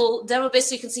this little demo base.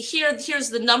 So you can see here's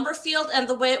the number field, and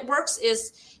the way it works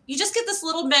is you just get this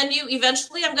little menu.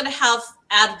 Eventually I'm going to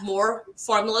add more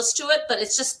formulas to it, but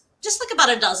it's just like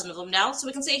about a dozen of them now. So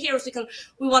we can say here,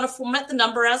 we want to format the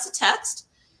number as a text,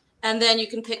 and then you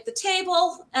can pick the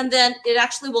table, and then it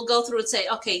actually will go through and say,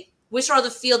 okay, which are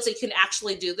the fields that you can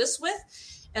actually do this with?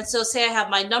 And so say I have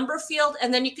my number field,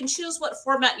 and then you can choose what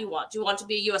format you want. Do you want to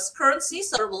be a US currency,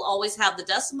 so it will always have the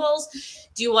decimals?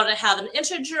 Do you want to have an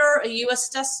integer, a US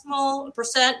decimal,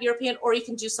 percent, European, or you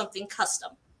can do something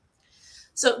custom?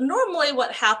 So normally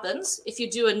what happens if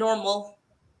you do a normal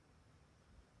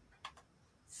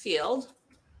field,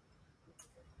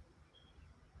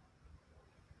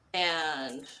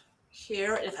 and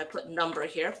here, if I put number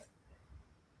here,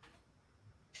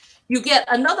 you get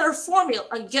another formula,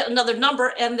 get another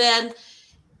number, and then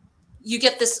you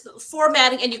get this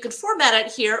formatting, and you can format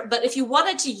it here. But if you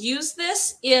wanted to use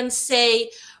this in, say,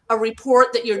 a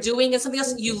report that you're doing and something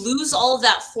else, you lose all of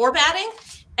that formatting,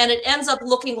 and it ends up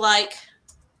looking like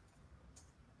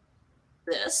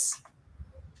this.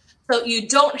 So you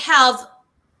don't have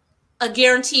a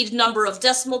guaranteed number of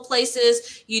decimal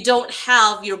places. You don't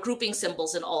have your grouping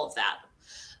symbols and all of that.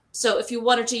 So if you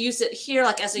wanted to use it here,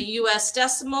 like as a US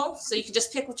decimal, so you can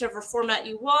just pick whichever format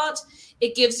you want.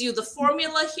 It gives you the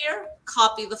formula here,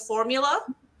 copy the formula,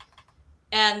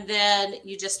 and then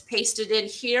you just paste it in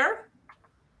here.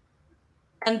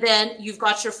 And then you've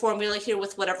got your formula here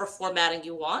with whatever formatting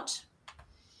you want.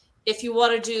 If you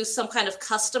want to do some kind of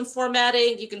custom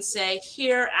formatting, you can say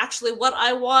here, actually what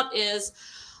I want is,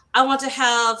 I want to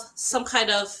have some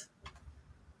kind of,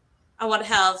 I want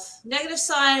to have negative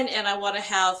sign, and I want to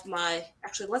have my,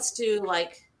 actually, let's do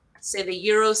like, say the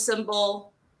euro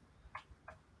symbol.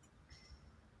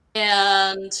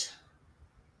 And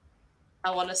I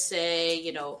want to say,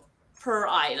 you know, per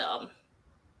item.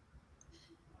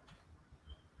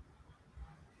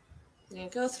 You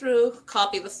go through,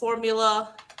 copy the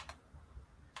formula,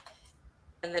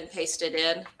 and then paste it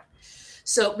in.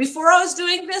 So before I was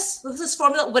doing this, with this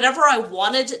formula, whenever I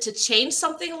wanted to change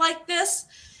something like this,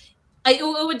 it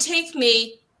would take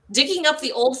me digging up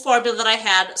the old formula that I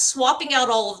had, swapping out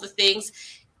all of the things.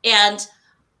 And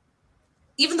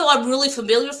even though I'm really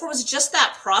familiar with formulas, just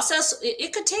that process,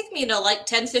 it could take me, you know, like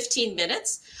 10, 15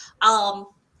 minutes. And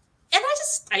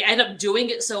I end up doing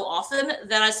it so often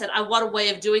that I said, I want a way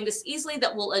of doing this easily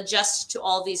that will adjust to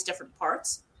all these different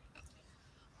parts.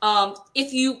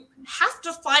 If you have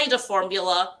to find a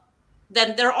formula,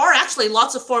 then there are actually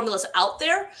lots of formulas out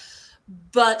there,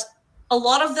 but a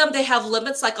lot of them, they have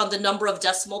limits, like on the number of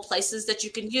decimal places that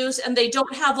you can use, and they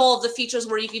don't have all of the features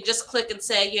where you can just click and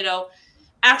say, you know,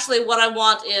 actually what I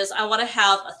want is I want to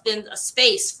have a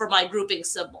space for my grouping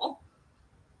symbol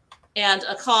and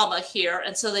a comma here.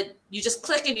 And so that you just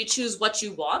click and you choose what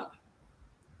you want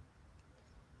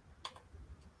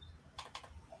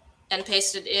and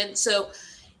paste it in. So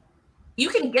you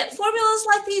can get formulas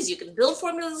like these, you can build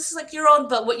formulas like your own,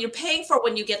 but what you're paying for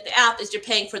when you get the app is you're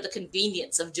paying for the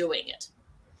convenience of doing it.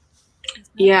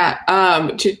 Yeah.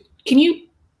 Can you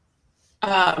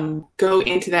go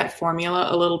into that formula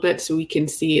a little bit so we can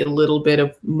see a little bit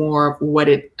of more of what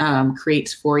it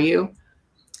creates for you?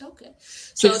 Okay.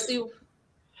 So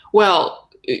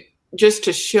just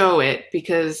to show it,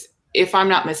 because if I'm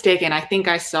not mistaken, I think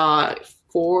I saw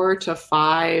 4 to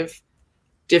 5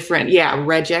 different,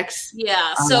 regex.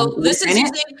 Yeah. So this is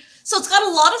using, so it's got a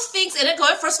lot of things in it.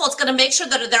 First of all, it's going to make sure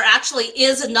that there actually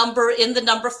is a number in the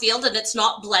number field and it's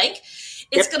not blank.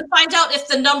 It's going to find out if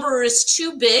the number is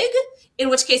too big, in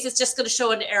which case it's just going to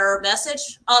show an error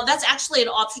message. That's actually an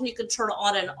option you can turn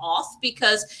on and off,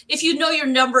 because if you know your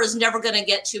number is never going to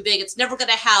get too big, it's never going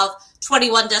to have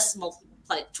 21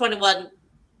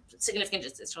 significant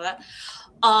digits for that.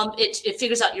 It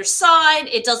figures out your sign.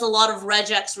 It does a lot of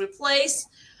regex replace.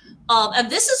 And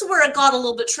this is where it got a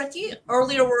little bit tricky.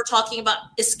 Earlier, we were talking about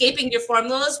escaping your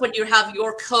formulas when you have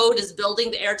your code is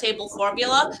building the Airtable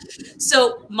formula.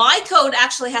 So my code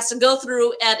actually has to go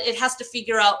through and it has to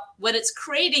figure out when it's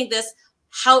creating this,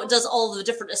 how it does all the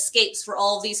different escapes for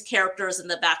all of these characters and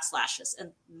the backslashes.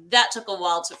 And that took a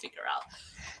while to figure out.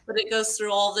 But it goes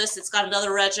through all this. It's got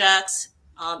another regex.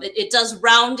 It does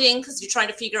rounding because you're trying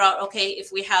to figure out, okay,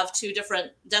 if we have 2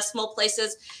 different decimal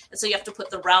places, and so you have to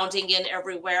put the rounding in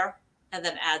everywhere. and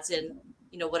then adds in,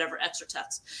 whatever extra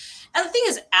text. And the thing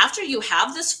is, after you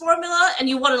have this formula and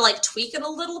you want to like tweak it a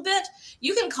little bit,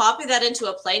 you can copy that into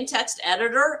a plain text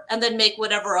editor and then make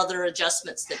whatever other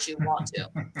adjustments that you want to.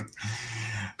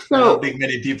 So, I don't think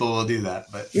many people will do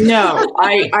that, but no,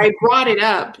 I brought it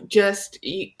up.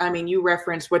 You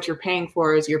referenced what you're paying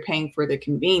for is you're paying for the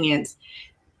convenience.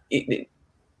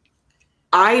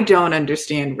 I don't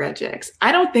understand regex.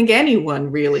 I don't think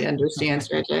anyone really understands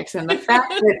regex, and the fact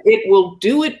that it will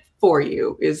do it for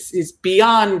you is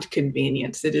beyond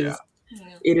convenience. It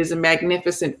is a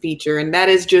magnificent feature, and that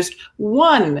is just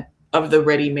one of the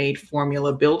ready-made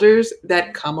formula builders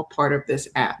that come a part of this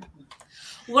app.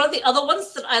 One of the other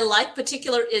ones that I like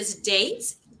particular is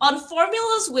dates. On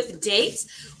formulas with dates,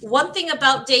 one thing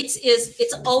about dates is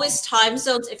it's always time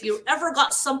zones. If you ever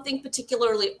got something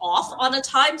particularly off on a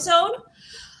time zone,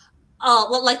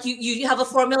 like you have a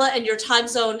formula and your time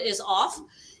zone is off,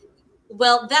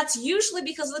 well, that's usually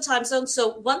because of the time zone.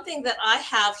 So one thing that I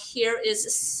have here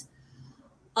is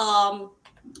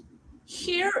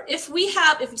here, if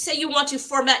you say you want to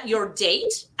format your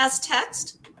date as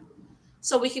text,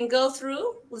 so we can go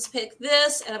through, let's pick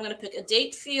this, and I'm going to pick a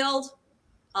date field.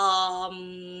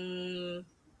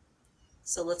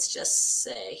 So let's just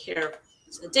say here,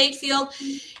 it's the date field.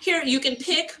 Here you can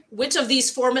pick which of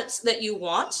these formats that you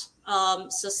want.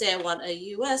 So say I want a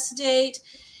US date,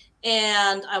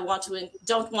 and I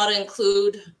don't want to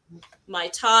include my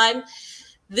time.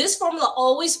 This formula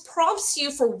always prompts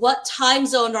you for what time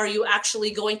zone are you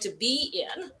actually going to be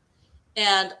in.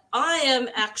 And I am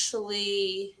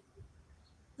actually,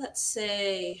 let's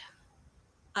say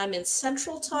I'm in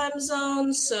Central Time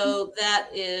Zone, so that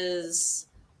is,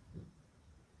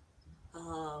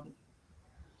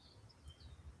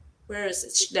 where is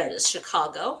it? There it is,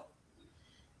 Chicago.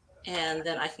 And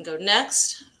then I can go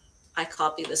next. I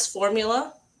copy this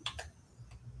formula.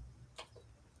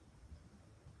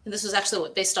 And this was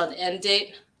actually based on end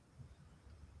date.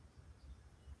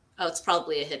 Oh, it's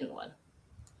probably a hidden one.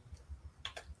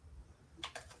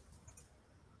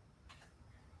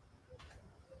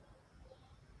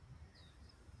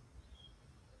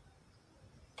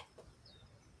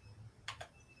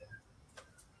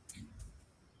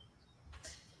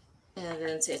 And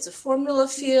then say it's a formula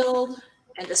field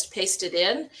and just paste it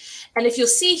in. And if you'll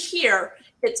see here,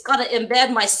 it's got to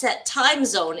embed my set time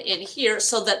zone in here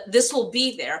so that this will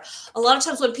be there. A lot of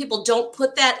times when people don't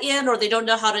put that in or they don't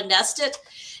know how to nest it,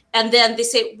 and then they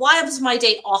say, why was my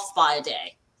date off by a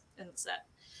day? And it's that.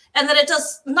 And then it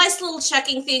does nice little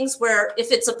checking things where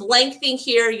if it's a blank thing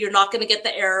here, you're not going to get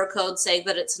the error code saying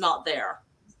that it's not there.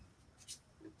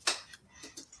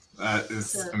 That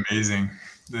is amazing.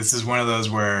 This is one of those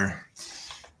where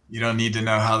you don't need to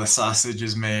know how the sausage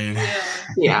is made.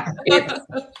 Yeah.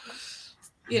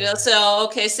 So,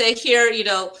 okay, say here,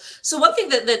 so one thing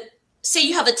that say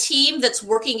you have a team that's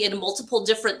working in multiple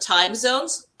different time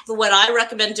zones, what I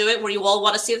recommend doing where you all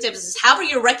want to see the same is have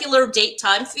your regular date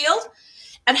time field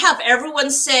and have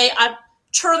everyone say, I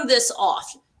turn this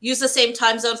off. Use the same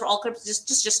time zone for all companies.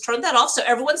 Just turn that off so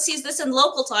everyone sees this in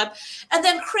local time, and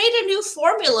then create a new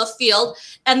formula field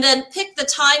and then pick the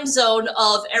time zone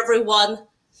of everyone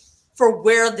for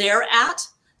where they're at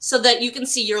so that you can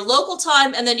see your local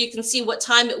time and then you can see what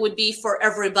time it would be for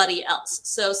everybody else.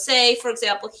 So say, for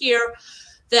example, here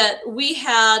that we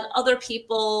had other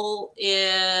people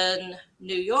in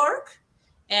New York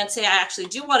and say I actually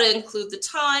do want to include the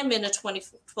time in a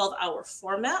 12-hour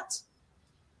format.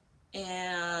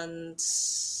 And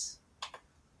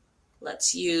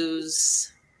let's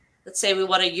say we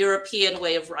want a European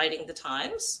way of writing the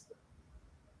times.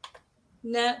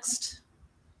 Next,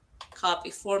 copy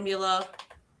formula,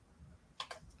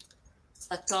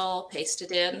 select all, paste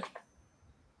it in.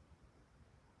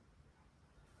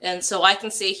 And so I can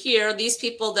see here, these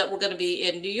people that were going to be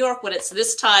in New York, when it's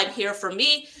this time here for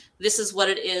me, this is what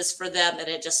it is for them, and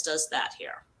it just does that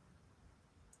here.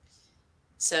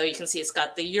 So you can see it's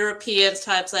got the European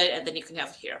time slide, and then you can have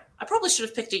it here. I probably should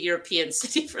have picked a European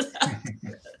city for that.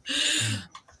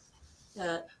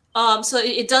 So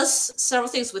it does several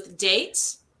things with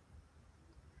dates.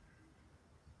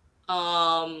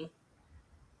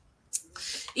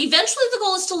 Eventually, the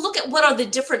goal is to look at what are the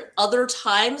different other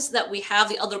times that we have,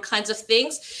 the other kinds of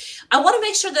things. I want to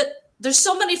make sure that there's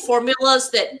so many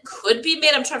formulas that could be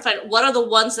made. I'm trying to find what are the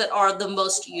ones that are the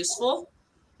most useful.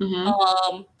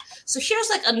 Mm-hmm. So here's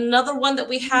like another one that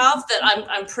we have that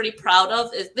I'm pretty proud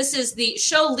of. This is the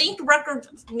show linked record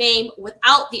name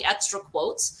without the extra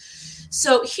quotes.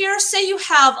 So here, say you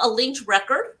have a linked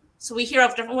record. So we here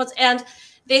have different ones, and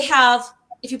they have,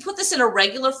 if you put this in a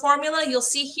regular formula, you'll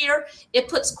see here, it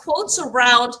puts quotes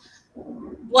around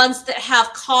ones that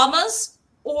have commas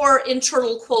or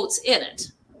internal quotes in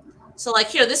it. So like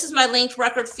here, this is my linked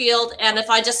record field. And if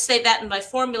I just say that in my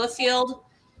formula field,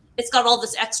 it's got all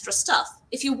this extra stuff.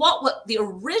 If you want what the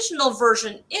original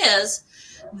version is,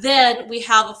 then we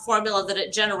have a formula that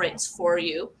it generates for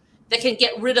you that can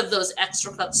get rid of those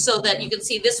extra quotes so that you can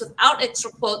see this without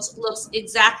extra quotes looks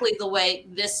exactly the way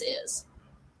this is.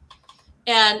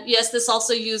 And yes, this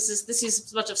also uses a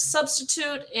bunch of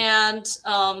substitute and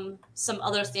some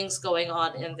other things going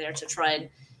on in there to try and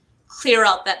clear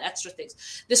out that extra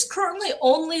things. This currently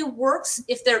only works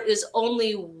if there is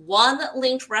only one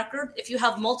linked record. If you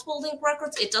have multiple linked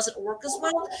records, it doesn't work as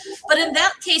well. But in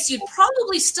that case, you'd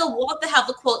probably still want to have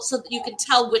the quote so that you can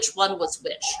tell which one was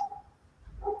which.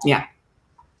 Yeah.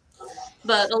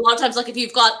 But a lot of times, like if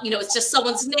you've got, it's just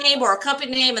someone's name or a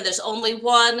company name and there's only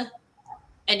one,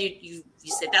 and you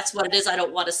say that's what it is, I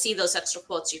don't want to see those extra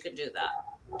quotes, you can do that.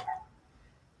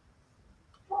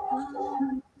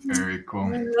 Very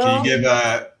cool. Can you give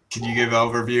an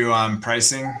overview on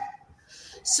pricing?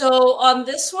 So on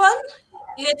this one,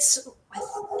 if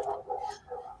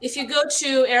you go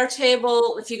to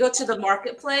Airtable, if you go to the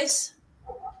marketplace,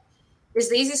 is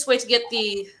the easiest way to get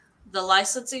the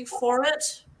licensing for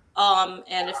it.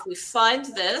 And if we find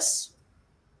this,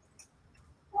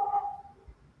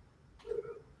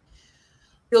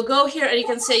 you'll go here and you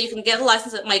can say you can get a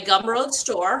license at my Gumroad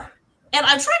store. And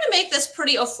I'm trying to make this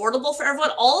pretty affordable for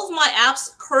everyone. All of my apps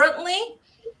currently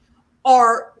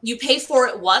are you pay for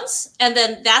it once, and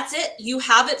then that's it. You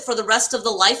have it for the rest of the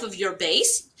life of your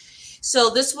base. So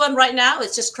this one right now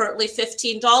is just currently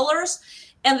 $15.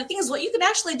 And the thing is, what you can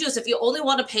actually do is if you only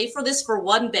want to pay for this for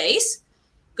one base,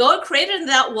 go and create it in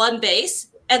that one base.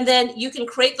 And then you can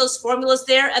create those formulas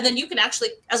there. And then you can actually,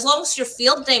 as long as your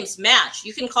field names match,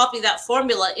 you can copy that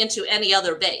formula into any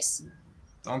other base.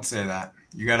 Don't say that.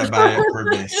 You got to buy it per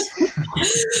base.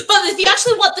 But if you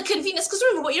actually want the convenience, because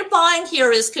remember, what you're buying here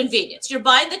is convenience. You're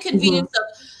buying the convenience of,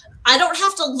 I don't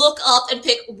have to look up and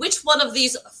pick which one of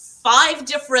these 5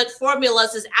 different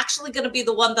formulas is actually going to be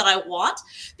the one that I want.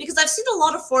 Because I've seen a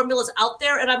lot of formulas out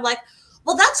there, and I'm like,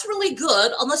 well, that's really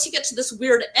good, unless you get to this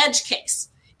weird edge case,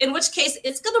 in which case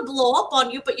it's going to blow up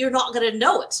on you, but you're not going to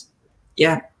know it.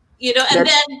 Yeah. And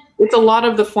then it's a lot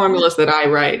of the formulas that I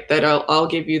write that I'll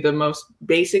give you the most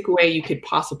basic way you could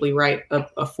possibly write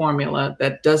a formula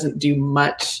that doesn't do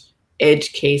much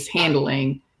edge case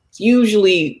handling.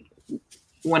 Usually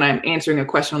when I'm answering a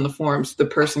question on the forums, the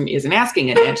person isn't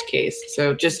asking an edge case.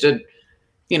 So just a,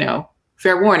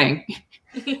 fair warning.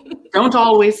 Don't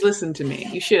always listen to me.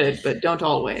 You should, but don't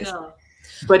always. No.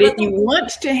 But if you want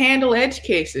to handle edge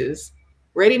cases,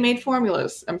 ready-made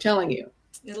formulas, I'm telling you.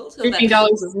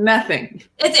 $15 is nothing.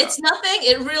 It's nothing.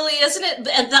 It really isn't. It.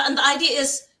 And the idea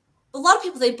is, a lot of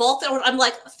people, they bulk their. I'm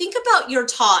like, think about your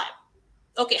time.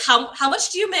 Okay, how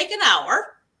much do you make an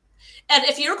hour? And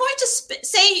if you're going to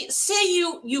say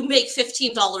you make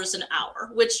 $15 an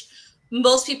hour, which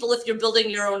most people, if you're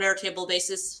building your own Airtable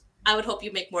basis, I would hope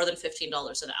you make more than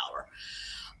 $15 an hour,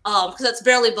 because that's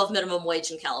barely above minimum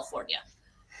wage in California.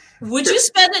 Would you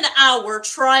spend an hour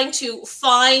trying to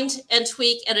find and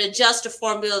tweak and adjust a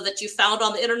formula that you found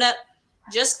on the internet?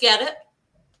 Just get it.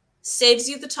 Saves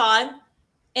you the time.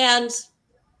 And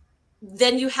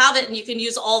then you have it and you can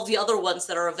use all the other ones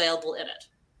that are available in it.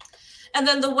 And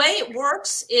then the way it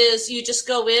works is you just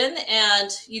go in and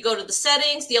you go to the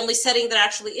settings. The only setting that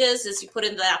actually is you put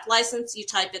in the app license, you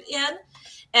type it in.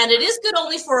 And it is good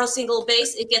only for a single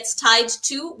base. It gets tied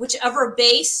to whichever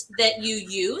base that you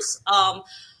use.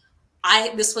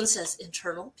 This one says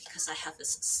internal because I have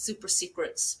this super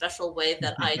secret special way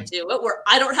that I do it where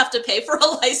I don't have to pay for a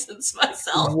license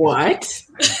myself. What?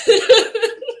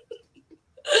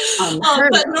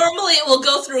 But normally it will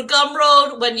go through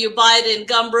Gumroad. When you buy it in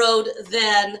Gumroad,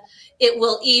 then it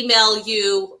will email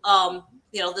you,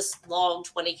 this long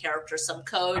 20 characters, some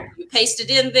code. You paste it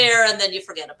in there and then you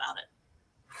forget about it.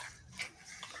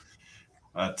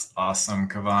 That's awesome,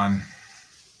 Kavan.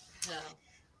 Yeah.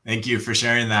 Thank you for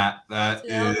sharing that. That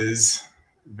is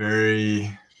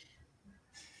very,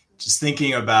 just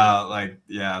thinking about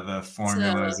the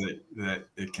formulas that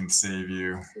it can save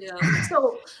you. Yeah.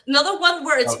 So another one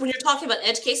where when you're talking about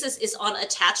edge cases is on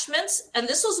attachments. And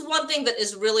this was one thing that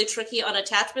is really tricky on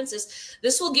attachments is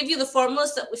this will give you the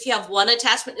formulas that if you have one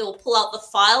attachment, it will pull out the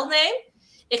file name.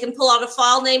 It can pull out a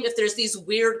file name if there's these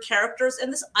weird characters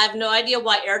in this. I have no idea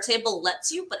why Airtable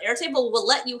lets you, but Airtable will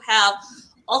let you have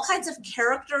all kinds of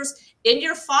characters in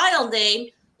your file name,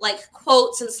 like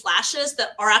quotes and slashes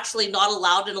that are actually not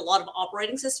allowed in a lot of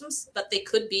operating systems, but they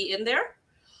could be in there.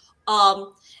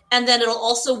 And then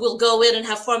will go in and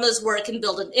have formulas where it can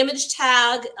build an image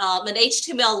tag, an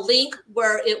HTML link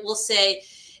where it will say,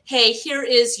 hey, here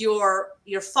is your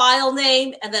file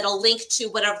name, and then a link to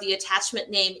whatever the attachment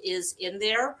name is in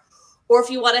there. Or if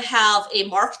you want to have a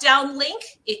markdown link,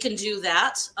 it can do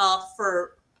that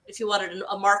if you wanted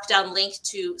a markdown link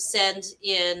to send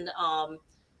in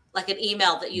like an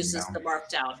email that uses the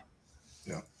markdown.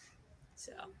 Yeah.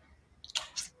 So.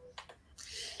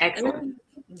 Excellent.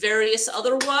 Various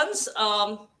other ones,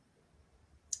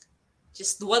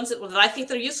 just the ones that I think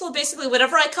they're useful. Basically,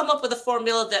 whenever I come up with a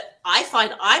formula that I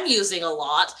find I'm using a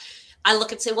lot, I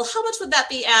look and say, well, how much would that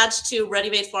be add to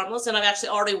ready-made formulas? And I'm actually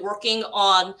already working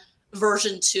on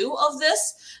version 2 of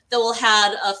this that will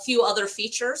have a few other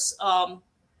features.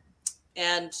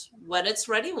 And when it's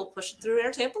ready, we'll push it through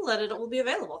Airtable and it will be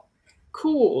available.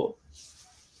 Cool.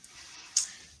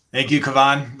 Thank you,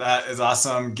 Kavan. That is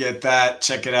awesome. Get that.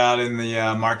 Check it out in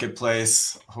the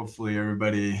marketplace. Hopefully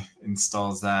everybody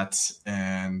installs that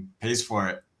and pays for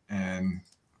it. And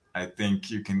I think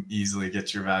you can easily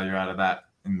get your value out of that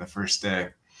in the first day.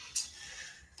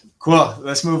 Cool.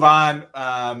 Let's move on.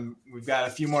 We've got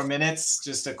a few more minutes.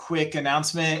 Just a quick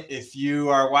announcement. If you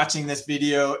are watching this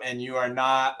video and you are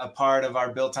not a part of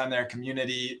our Built on Air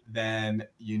community, then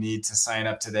you need to sign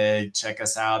up today. Check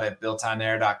us out at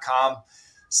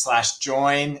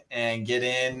builtonair.com/join and get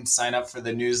in, sign up for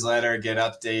the newsletter, get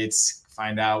updates,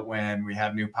 find out when we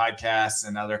have new podcasts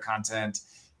and other content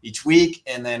each week.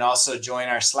 And then also join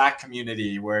our Slack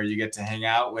community where you get to hang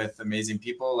out with amazing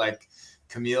people like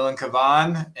Camille and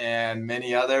Kavan and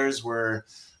many others. We're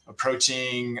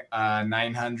approaching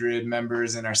 900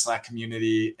 members in our Slack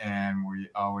community, and we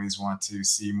always want to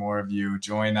see more of you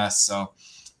join us. So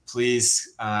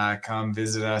please come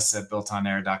visit us at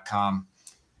builtonair.com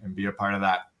and be a part of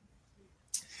that.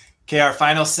 Okay, our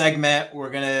final segment,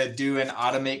 we're going to do an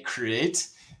Automate Create,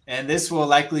 and this will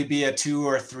likely be a 2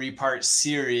 or 3 part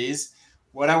series.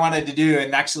 What I wanted to do,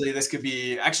 and actually this could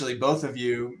be, both of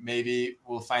you maybe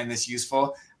will find this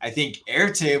useful. I think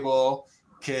Airtable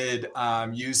could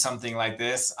use something like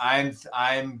this. I'm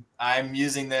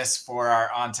using this for our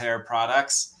OnToAir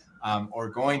products, or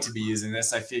going to be using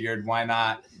this. I figured why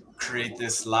not create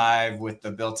this live with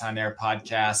the Built on Air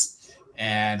podcast,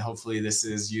 and hopefully this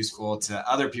is useful to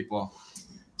other people.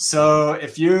 So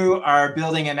if you are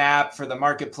building an app for the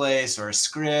marketplace or a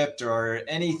script or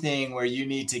anything where you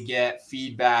need to get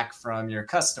feedback from your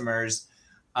customers,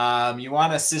 you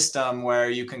want a system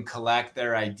where you can collect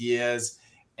their ideas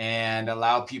and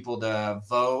allow people to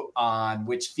vote on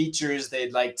which features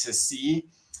they'd like to see.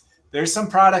 There's some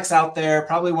products out there.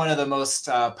 Probably one of the most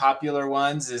popular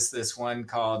ones is this one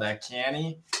called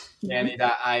Canny,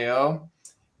 Canny.io.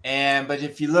 But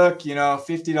if you look,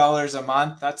 $50 a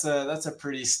month, that's a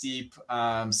pretty steep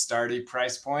starting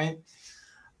price point.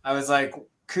 I was like,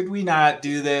 could we not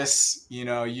do this,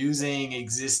 using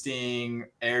existing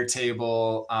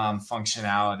Airtable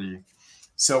functionality?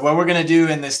 So what we're going to do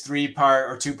in this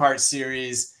 3-part or 2-part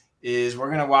series is we're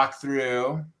going to walk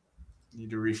through,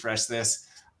 need to refresh this,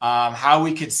 how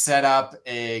we could set up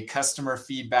a customer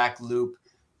feedback loop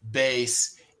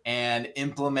base and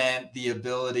implement the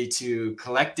ability to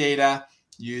collect data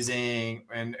using,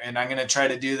 and I'm going to try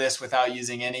to do this without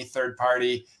using any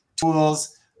third-party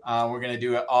tools. We're going to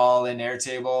do it all in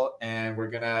Airtable, and we're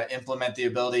going to implement the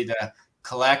ability to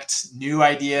collect new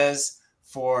ideas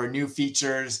for new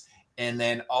features, and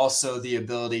then also the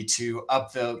ability to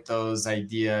upvote those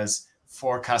ideas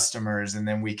for customers. And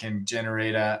then we can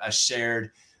generate a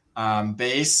shared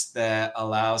base that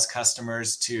allows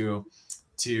customers to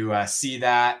see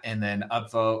that and then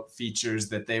upvote features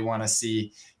that they want to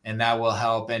see. And that will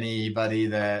help anybody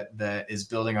that is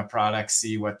building a product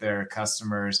see what their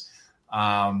customers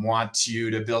want you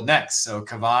to build next. So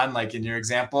Kavan, like in your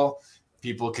example,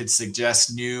 people could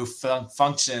suggest new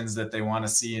functions that they want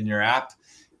to see in your app,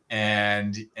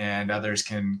 and others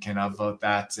can upvote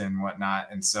that and whatnot.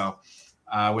 And so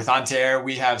with OnToAir,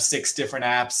 we have 6 different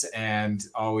apps and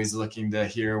always looking to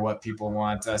hear what people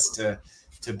want us to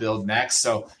build next.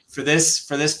 So for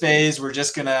this phase, we're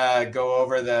just gonna go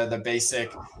over the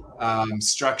basic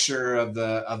structure of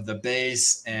the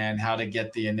base and how to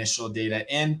get the initial data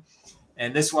in.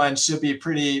 And this one should be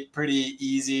pretty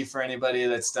easy for anybody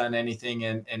that's done anything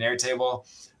in Airtable.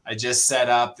 I just set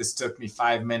up, this took me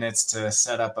 5 minutes to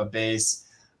set up a base,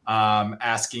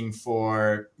 asking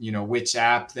for which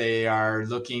app they are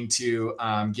looking to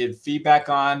give feedback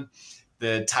on,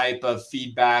 the type of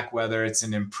feedback, whether it's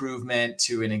an improvement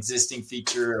to an existing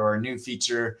feature or a new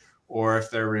feature, or if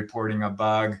they're reporting a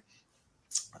bug.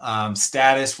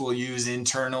 Status we'll use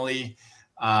internally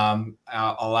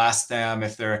I'll ask them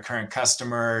if they're a current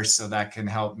customer, so that can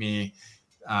help me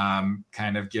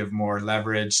kind of give more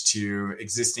leverage to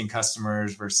existing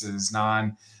customers versus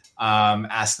non.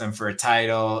 Ask them for a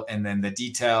title and then the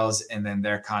details and then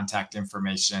their contact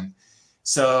information.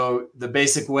 So the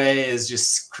basic way is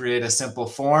just create a simple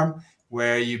form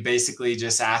where you basically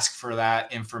just ask for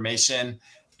that information,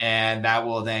 and that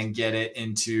will then get it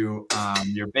into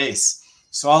your base.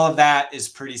 So all of that is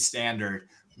pretty standard.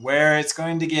 Where it's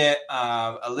going to get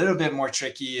a little bit more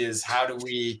tricky is how do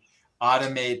we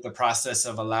automate the process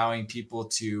of allowing people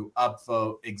to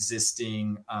upvote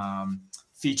existing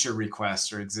feature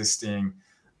requests or existing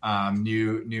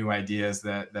new ideas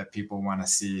that people want to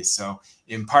see. So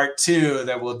in part 2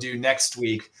 that we'll do next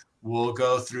week, we'll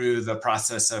go through the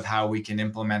process of how we can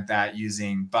implement that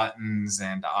using buttons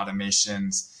and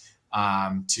automations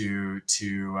to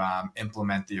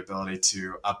implement the ability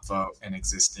to upvote an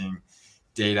existing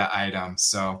data item.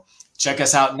 So check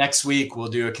us out next week. We'll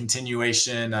do a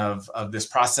continuation of this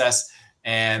process.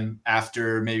 And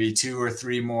after maybe 2 or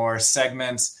 3 more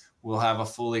segments, we'll have a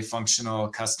fully functional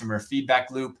customer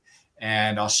feedback loop.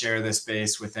 And I'll share this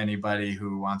base with anybody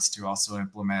who wants to also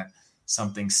implement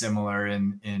something similar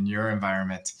in your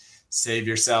environment. Save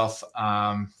yourself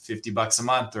 $50 a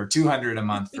month or $200 a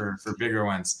month for bigger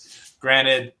ones.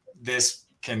 Granted, this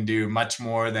can do much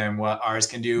more than what ours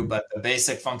can do, but the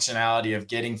basic functionality of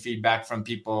getting feedback from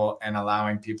people and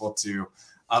allowing people to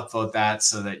upvote that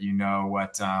so that you know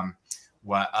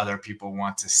what other people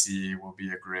want to see will be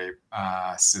a great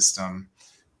system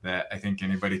that I think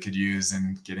anybody could use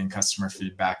in getting customer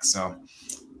feedback. So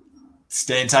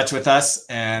stay in touch with us.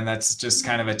 And that's just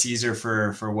kind of a teaser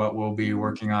for what we'll be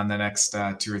working on the next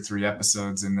 2 or 3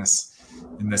 episodes in this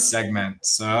segment.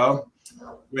 So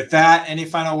with that, any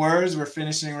final words? We're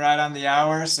finishing right on the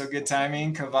hour, so good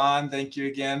timing. Kavan, thank you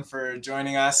again for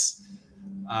joining us.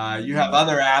 You have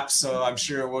other apps, so I'm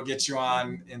sure we'll get you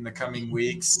on in the coming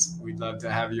weeks. We'd love to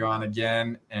have you on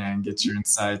again and get your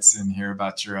insights and hear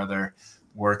about your other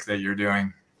work that you're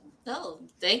doing. Oh,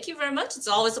 thank you very much. It's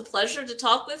always a pleasure to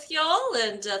talk with y'all,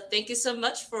 and thank you so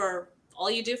much for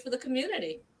all you do for the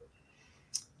community.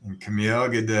 And Camille,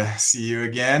 good to see you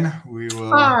again. We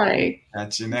will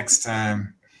catch you next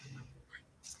time.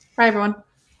 Bye, everyone.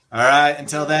 All right.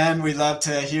 Until then, we'd love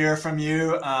to hear from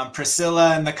you.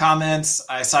 Priscilla, in the comments,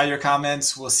 I saw your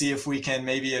comments. We'll see if we can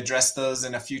maybe address those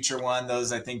in a future one.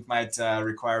 Those I think might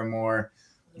require more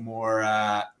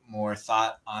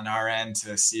thought on our end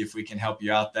to see if we can help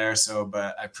you out there. So,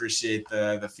 but I appreciate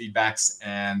the feedbacks,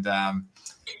 and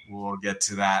we'll get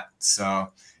to that.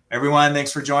 So everyone,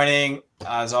 thanks for joining.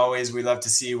 As always, we love to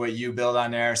see what you build on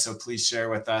there. So please share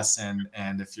with us.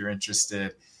 And if you're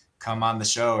interested, come on the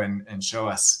show and show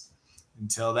us.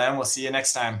 Until then, we'll see you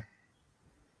next time.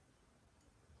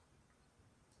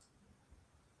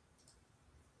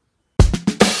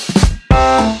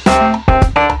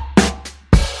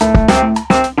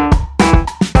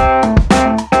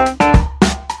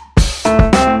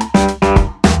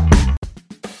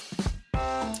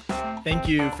 Thank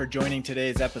you for joining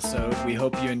today's episode. We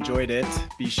hope you enjoyed it.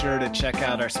 Be sure to check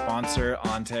out our sponsor,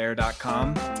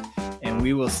 ontoair.com, and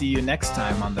we will see you next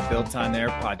time on the Built on Air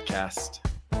podcast.